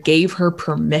grandmother gave her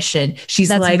permission.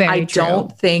 She's like, I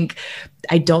don't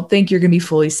think you're going to be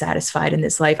fully satisfied in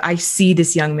this life. I see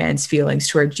this young man's feelings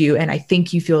towards you, and I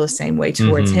think you feel the same way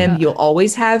towards him. You'll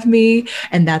always have me,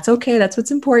 and that's okay. That's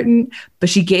what's important. But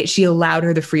she allowed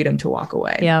her the freedom to walk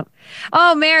away. Yep.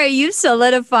 Oh, Mary, you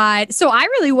solidified. So I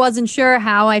really wasn't sure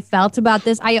how I felt about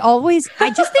this. I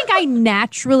just think I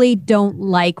naturally don't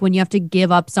like when you have to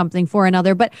give up something for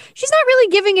another, but she's not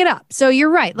really giving it up. So you're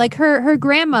right. Like her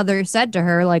grandmother said to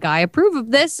her, like, I approve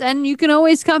of this and you can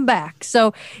always come back.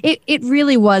 So it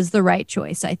really was the right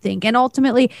choice, I think. And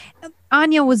ultimately,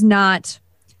 Anya was not...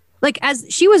 like, as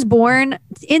she was born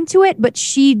into it, but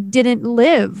she didn't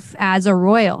live as a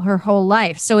royal her whole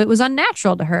life. So it was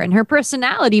unnatural to her. And her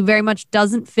personality very much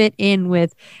doesn't fit in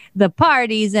with the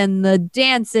parties and the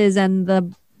dances and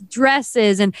the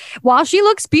dresses. And while she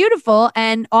looks beautiful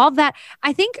and all that,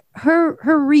 I think her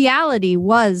reality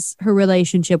was her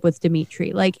relationship with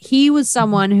Dimitri. Like, he was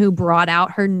someone who brought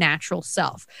out her natural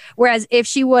self. Whereas if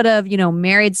she would have,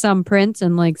 married some prince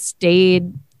and like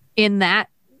stayed in that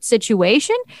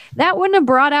situation, that wouldn't have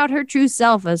brought out her true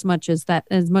self as much as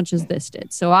this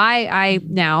did. So I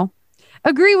now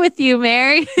agree with you,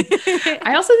 Mary.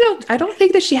 I don't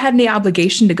think that she had any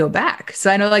obligation to go back. So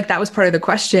I know like that was part of the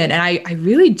question. And I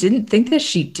really didn't think that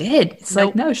she did. It's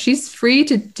like, no, she's free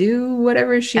to do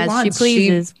whatever she wants. As she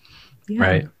pleases.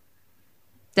 Right.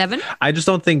 Devin? I just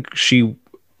don't think she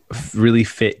really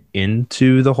fit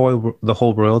into the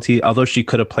whole royalty, although she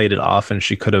could have played it off and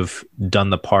she could have done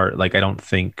the part. Like, I don't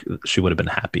think she would have been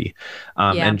happy.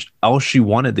 And all she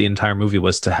wanted the entire movie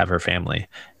was to have her family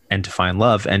and to find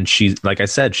love. And she's, like I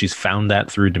said, she's found that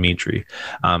through Dimitri.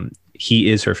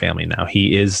 he is her family now.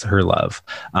 He is her love.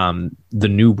 The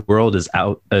new world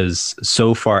is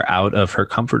so far out of her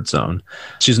comfort zone.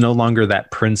 She's no longer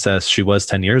that princess she was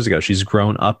 10 years ago. She's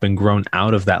grown up and grown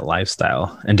out of that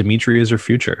lifestyle. And Dimitri is her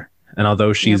future. And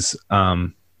although she's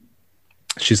kind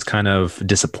of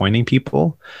disappointing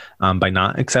people by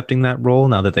not accepting that role,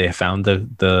 now that they have found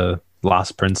the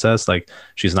lost princess, like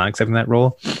she's not accepting that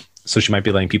role. So she might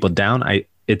be letting people down.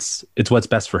 It's what's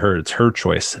best for her. It's her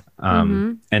choice.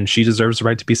 And she deserves the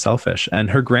right to be selfish. And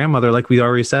her grandmother, like we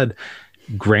already said,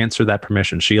 grants her that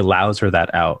permission. She allows her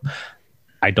that out.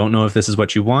 I don't know if this is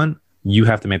what you want. You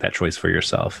have to make that choice for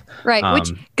yourself. Right.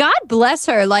 Which, God bless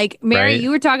her. Like, Mary, right?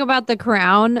 You were talking about The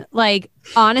Crown. Like,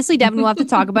 honestly, Devin, we'll have to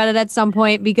talk about it at some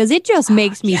point because it just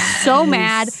makes me so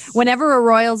mad whenever a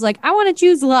royal's like, I want to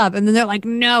choose love. And then they're like,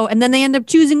 no. And then they end up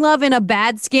choosing love in a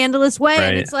bad, scandalous way. Right.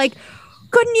 And it's like,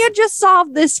 couldn't you just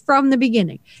solve this from the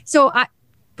beginning? So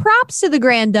props to the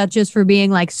Grand Duchess for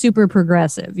being like super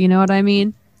progressive. You know what I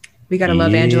mean? We got to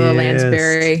love Angela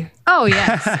Lansbury. Oh,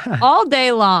 yes. All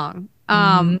day long.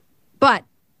 But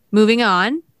moving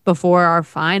on, before our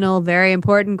final, very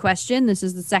important question, this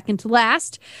is the second to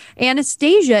last.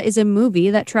 Anastasia is a movie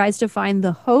that tries to find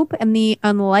the hope and the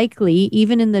unlikely,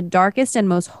 even in the darkest and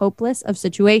most hopeless of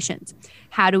situations.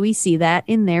 How do we see that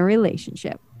in their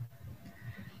relationship?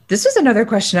 This was another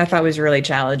question I thought was really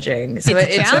challenging. So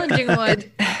It's a challenging one.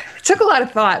 It took a lot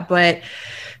of thought, but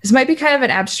this might be kind of an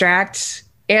abstract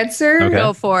answer. Okay.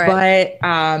 Go for it. But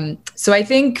so I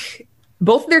think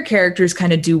both of their characters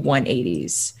kind of do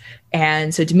 180s.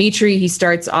 And so Dimitri, he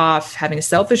starts off having a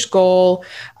selfish goal,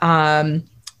 and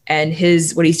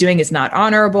what he's doing is not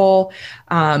honorable.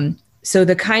 So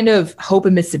the kind of hope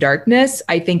amidst the darkness,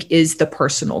 I think, is the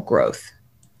personal growth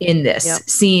in this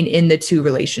seen in the two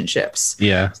relationships.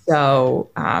 Yeah. So,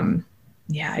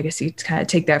 I guess you kind of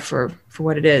take that for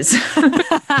what it is.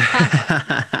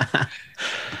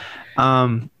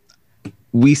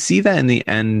 We see that in the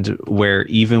end where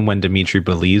even when Dimitri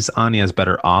believes Anya is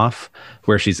better off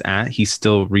where she's at, he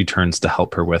still returns to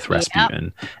help her with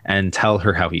Rasputin and tell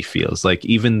her how he feels. Like,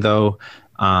 even though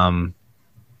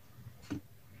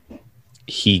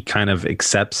he kind of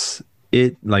accepts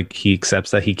it, like he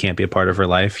accepts that he can't be a part of her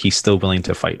life, he's still willing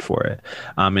to fight for it.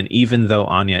 And even though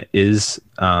Anya is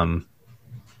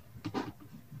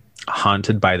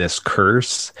haunted by this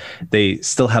curse, they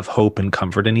still have hope and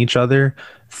comfort in each other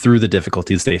through the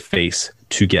difficulties they face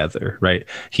together, right?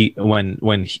 She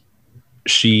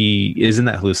is in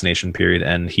that hallucination period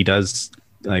and he does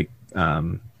like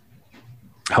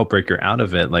help break her out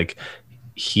of it, like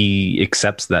he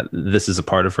accepts that this is a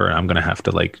part of her and I'm gonna have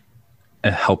to like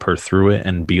help her through it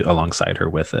and be alongside her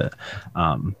with it,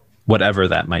 whatever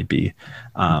that might be.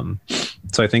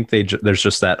 So I think there's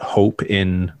just that hope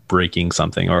in breaking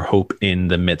something, or hope in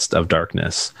the midst of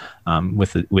darkness,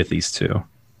 with these two.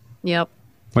 Yep.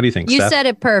 What do you think, You Steph? said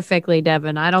it perfectly,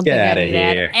 Devin. I don't think I need to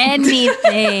add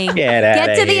anything.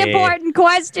 Get to the important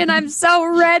question. I'm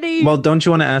so ready. Well, don't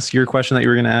you want to ask your question that you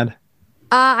were going to add?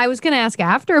 I was going to ask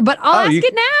after, but I'll ask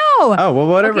it now. Oh, well,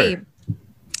 whatever. Okay.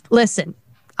 Listen,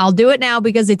 I'll do it now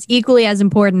because it's equally as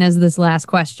important as this last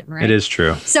question, right? It is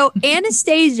true. So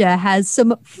Anastasia has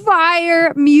some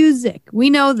fire music. We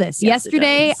know this. Yes,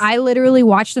 yesterday, I literally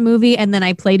watched the movie and then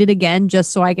I played it again just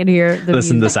so I could hear the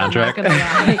Listen to the music.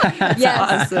 soundtrack.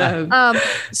 Yes. Awesome.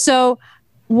 So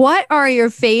what are your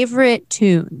favorite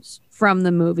tunes from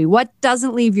the movie? What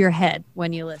doesn't leave your head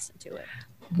when you listen to it?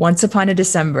 Once Upon a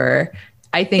December,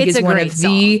 I think It's is a one great of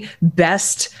the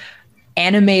best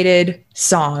animated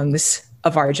songs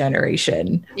of our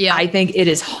generation. Yeah. I think it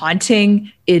is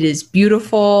haunting. It is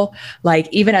beautiful. Like,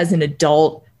 even as an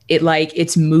adult,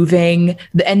 it's moving.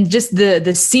 And just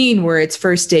the scene where it's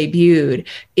first debuted,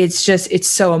 it's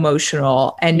so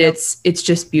emotional and it's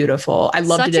just beautiful. I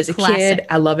loved it as a kid.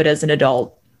 I love it as an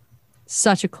adult.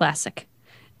 Such a classic.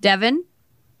 Devin?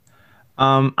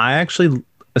 I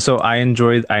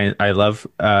love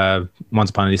Once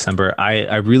Upon a December.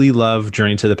 I really love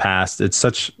Journey to the Past. It's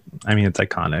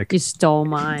iconic. You stole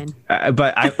mine.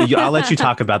 But I'll let you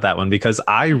talk about that one because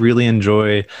I really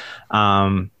enjoy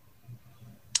At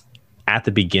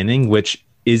the Beginning, which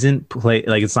isn't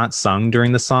it's not sung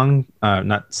during the song, it's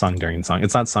not sung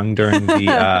during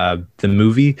the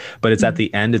movie, but it's at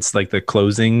the end. It's like the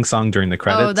closing song during the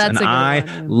credits. Oh, that's and a good I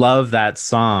one. love that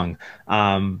song.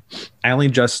 I only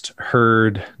just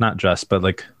heard, not just, but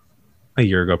like a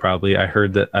year ago probably, I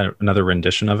heard that another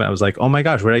rendition of it. I was like, oh my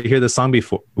gosh, where did I hear this song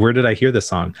before? Where did I hear this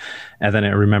song? And then I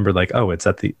remembered like, oh, it's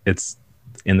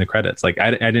in the credits. Like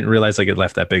I didn't realize like it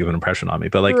left that big of an impression on me,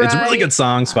 but like it's a really good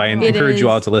song, so I encourage you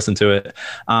all to listen to it.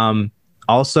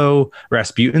 Also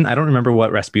Rasputin, I don't remember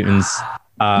what Rasputin's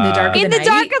In the dark of In the the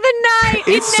dark of night. the night.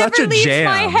 It's It never such a leaves my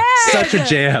jam. head. Such a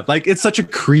jam. Like it's such a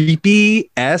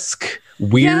creepy-esque,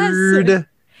 weird. Yes.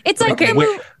 It's like Okay. the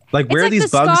movie. Like where It's like these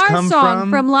the bugs Scar come song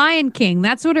from? Lion King.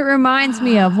 That's what it reminds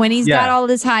me of when he's got Yeah. all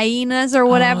his hyenas or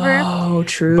whatever. Oh,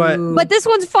 true. But this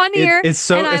one's funnier. It's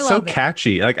so and I it's so love it.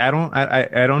 catchy. Like I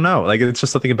don't know. Like it's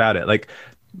just something about it. Like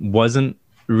wasn't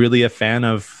really a fan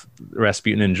of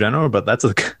Rasputin in general, but it's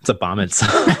a bomb song.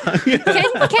 Can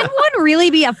one really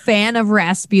be a fan of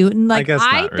Rasputin? Like guess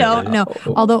I not don't really. know.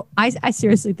 Although I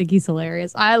seriously think he's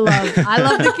hilarious. I love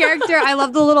the character. I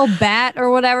love the little bat or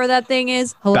whatever that thing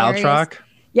is. Hilarious. Baltrock.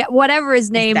 Yeah, whatever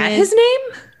his name That is. his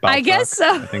name? I guess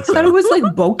so. I think I thought it so. was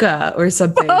like Boca or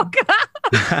something. Oh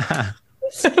God,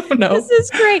 No. this is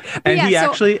great. But And yeah, he so-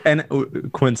 actually, and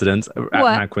coincidence,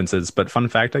 not coincidence, but fun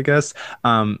fact, I guess.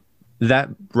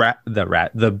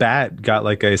 The bat got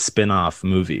like a spin-off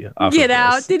movie. Off Get of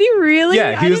out. this. Did he really?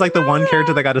 Yeah, he I was like the didn't know one that.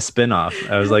 character that got a spin-off.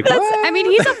 I was like, what? I mean,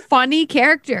 he's a funny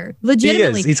character. He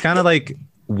Legitimately. is. He's kind of like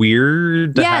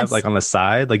weird to Yes. have like on the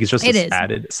side. Like he's just It this is.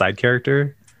 added side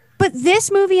character. But this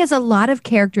movie has a lot of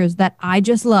characters that I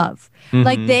just love.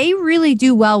 Like they really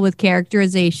do well with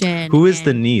characterization. Who is the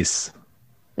and- niece?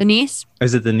 the niece?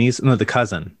 Is it the niece? No, the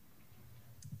cousin.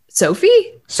 Sophie?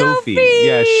 Sophie. Sophie!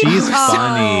 Yeah, she's Oh.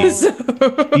 funny.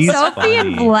 He's Sophie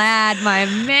and funny. Vlad, my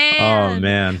man. Oh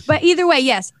man. But either way,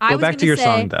 yes. I Go was back gonna to your say,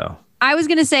 song though. I was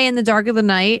gonna say In the Dark of the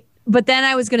Night, but then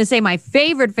I was gonna say my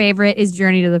favorite is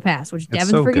Journey to the Past, which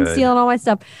Devin's so freaking good. stealing all my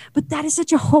stuff. But that is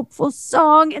such a hopeful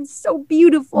song and so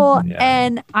beautiful. Yeah.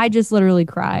 And I just literally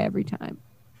cry every time.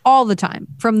 All the time.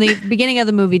 From the beginning of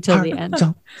the movie till the end.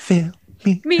 Don't feel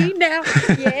me. Me now.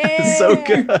 Yeah. So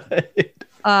good.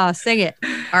 Sing it.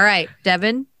 All right,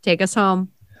 Devin, take us home.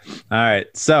 All right.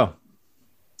 So,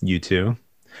 you two,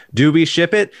 do we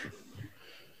ship it?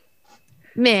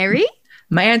 Mary?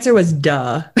 My answer was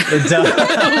duh. Duh.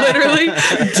 Literally,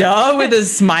 duh with a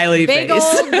smiley Big face.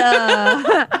 old yeah.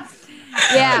 Why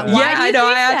Yeah, do you I know.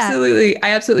 think that? I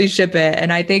absolutely ship it.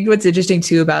 And I think what's interesting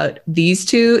too about these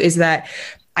two is that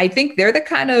I think they're the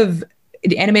kind of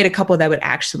animated couple that would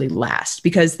actually last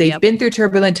because they've Yep. been through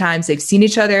turbulent times. They've seen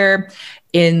each other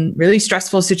in really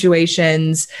stressful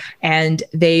situations, and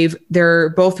they're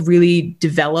both really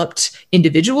developed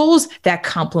individuals that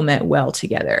complement well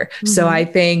together. So I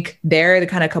think they're the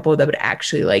kind of couple that would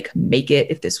actually like make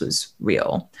it if this was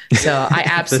real. So I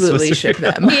absolutely ship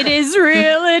real. them. It is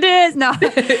real. It is. No.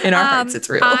 In our hearts, it's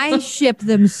real. I ship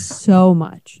them so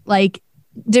much. Like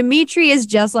Dimitri is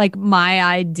just like my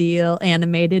ideal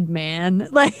animated man.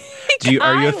 Like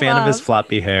Are you a fan of his love-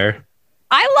 floppy hair?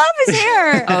 I love his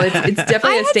hair. Oh, it's definitely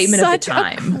I a had statement of the such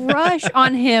time. a crush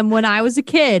on him when I was a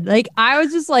kid. Like I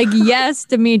was just like, yes,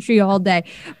 Dimitri all day.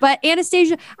 But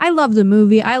Anastasia, I love the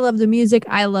movie. I love the music.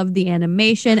 I love the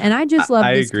animation, and I just love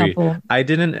I this agree. couple. I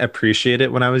didn't appreciate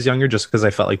it when I was younger just because I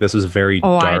felt like this was very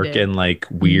Oh, I dark did. and like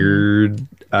weird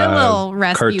little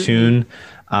Rasputin.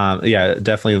 cartoon. Yeah,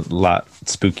 definitely a lot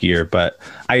spookier, but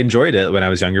I enjoyed it when I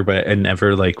was younger, but it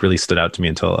never like really stood out to me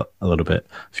until a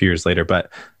few years later. But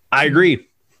I agree.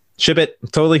 Ship it.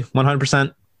 Totally.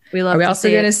 100%. We love. Are we to also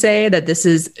see going to it. say that this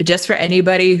is just for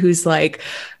anybody who's like,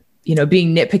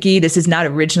 being nitpicky? This is not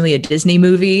originally a Disney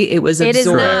movie. It was It is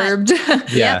not. absorbed.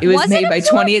 Yeah. It was Was made it by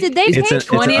absorbed? 20th. Did they It's pay an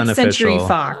 20th Century unofficial.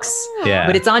 Fox. Yeah.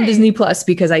 But it's on Disney Plus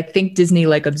because I think Disney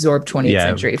like absorbed 20th Yeah,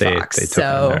 Century they Fox. took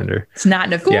So them under. it's not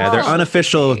an official. Yeah, they're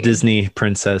unofficial Disney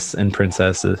princess and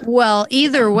princesses. Well,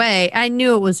 either way, I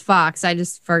knew it was Fox. I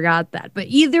just forgot that. But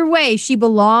either way, she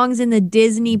belongs in the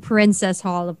Disney Princess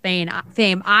Hall of Fame.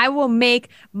 I will make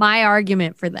my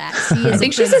argument for that. She is I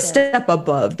think she's a princess. step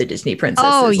above the Disney princesses,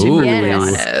 Oh, to be really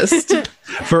yes. honest.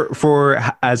 For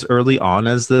as early on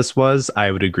as this was,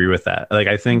 I would agree with that. Like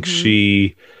I think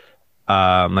she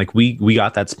like we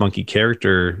got that spunky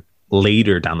character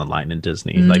later down the line in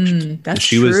Disney. Like that's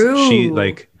she true.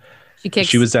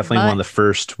 She was definitely one of butt. the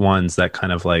first ones that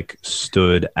kind of like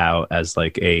stood out as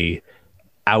like a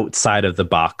outside of the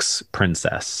box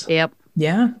princess. Yep.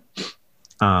 Yeah.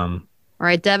 All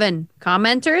right, Devin.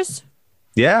 Commenters.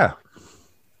 Yeah.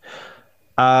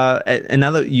 And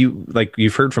now that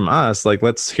you've heard from us, like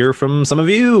let's hear from some of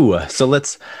you. So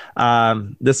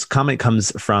this comment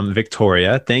comes from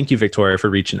Victoria. Thank you, Victoria, for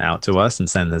reaching out to us and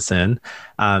sending this in.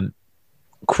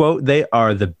 Quote, they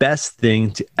are the best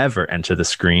thing to ever enter the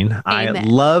screen. Amen.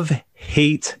 I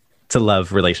hate to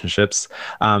love relationships.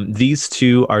 These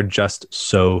two are just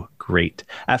so great.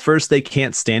 At first, they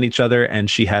can't stand each other, and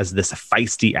she has this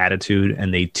feisty attitude,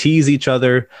 and they tease each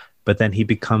other, but then he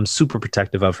becomes super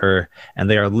protective of her, and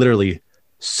they are literally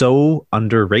so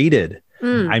underrated.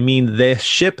 I mean, the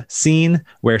ship scene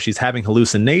where she's having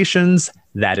hallucinations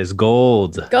That is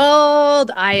gold.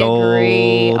 Gold. I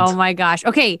agree. Gold. Oh my gosh.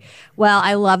 Okay. Well,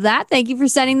 I love that. Thank you for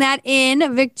sending that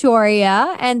in,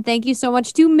 Victoria. And thank you so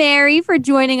much to Mary for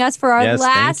joining us for our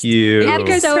last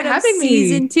episode of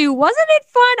season 2. Wasn't it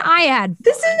fun? I had fun.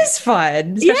 This is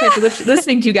fun, especially after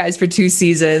listening to you guys for 2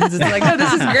 seasons. It's like, oh,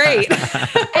 this is great.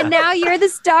 And now you're the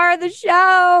star of the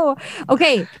show.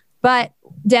 Okay. But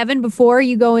Devin, before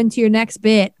you go into your next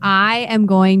bit, I am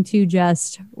going to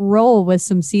just roll with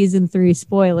some season 3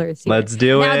 spoilers here. Let's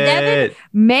do it. Now, Devin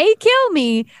may kill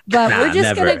me, but we're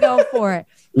just going to go for it.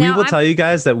 Now, we will tell you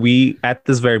guys that we, at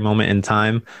this very moment in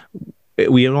time,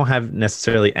 we don't have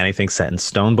necessarily anything set in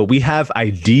stone, but we have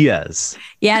ideas.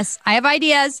 Yes, I have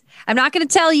ideas. I'm not going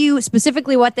to tell you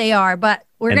specifically what they are, but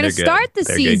we're going to start the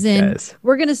season.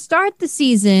 We're going to start the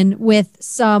season with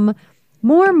some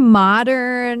more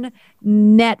modern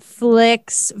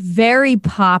Netflix, very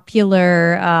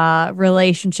popular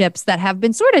relationships that have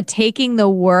been sort of taking the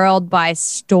world by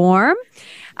storm.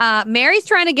 Mary's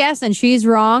trying to guess and she's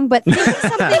wrong, but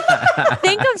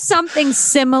think of something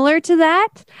similar to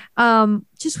that,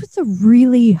 just with a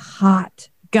really hot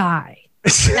guy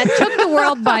that took the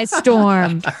world by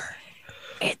storm.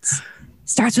 It's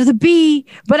starts with a B,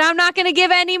 but I'm not going to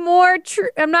give any more.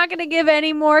 I'm not going to give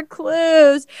any more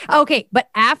clues. Okay, but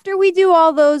after we do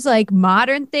all those like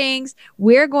modern things,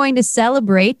 we're going to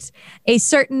celebrate a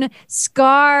certain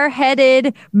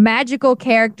scar-headed magical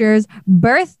character's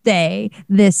birthday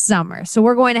this summer. So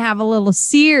we're going to have a little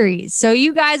series. So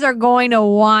you guys are going to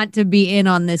want to be in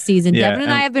on this season. Yeah, Devin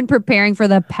and I have been preparing for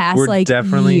the past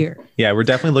year. Yeah, we're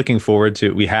definitely looking forward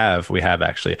to. We have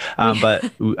actually, but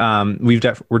we're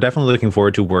definitely looking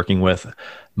forward to working with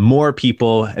more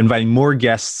people, inviting more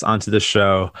guests onto the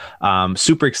show.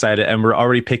 Super excited, and we're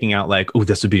already picking out like, oh,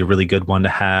 this would be a really good one to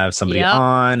have somebody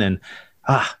on, and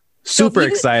super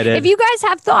excited. If you guys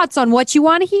have thoughts on what you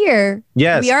want to hear,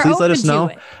 yes, please let us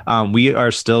know. We are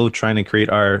still trying to create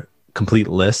our complete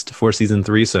list for season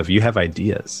 3. So if you have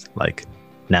ideas, like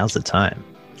now's the time,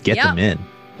 get them in.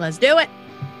 Let's do it.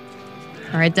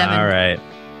 All right, Devin. All right.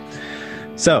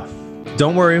 So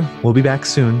don't worry, we'll be back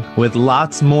soon with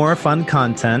lots more fun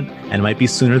content, and it might be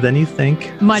sooner than you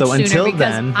think. Much sooner, until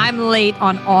then, I'm late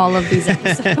on all of these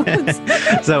episodes.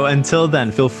 So until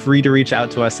then, feel free to reach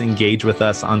out to us, engage with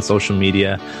us on social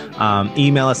media.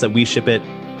 Email us at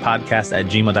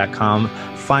weshipitpodcast@gmail.com.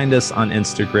 Find us on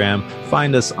Instagram.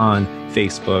 Find us on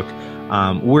Facebook.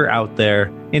 We're out there.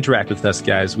 Interact with us,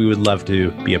 guys. We would love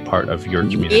to be a part of your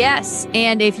community. Yes.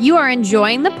 And if you are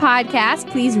enjoying the podcast,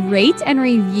 please rate and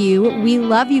review. We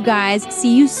love you guys.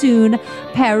 See you soon.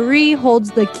 Paris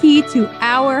holds the key to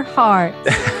our hearts.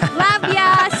 Love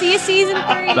ya. See you season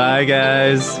 3. Bye,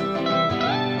 guys.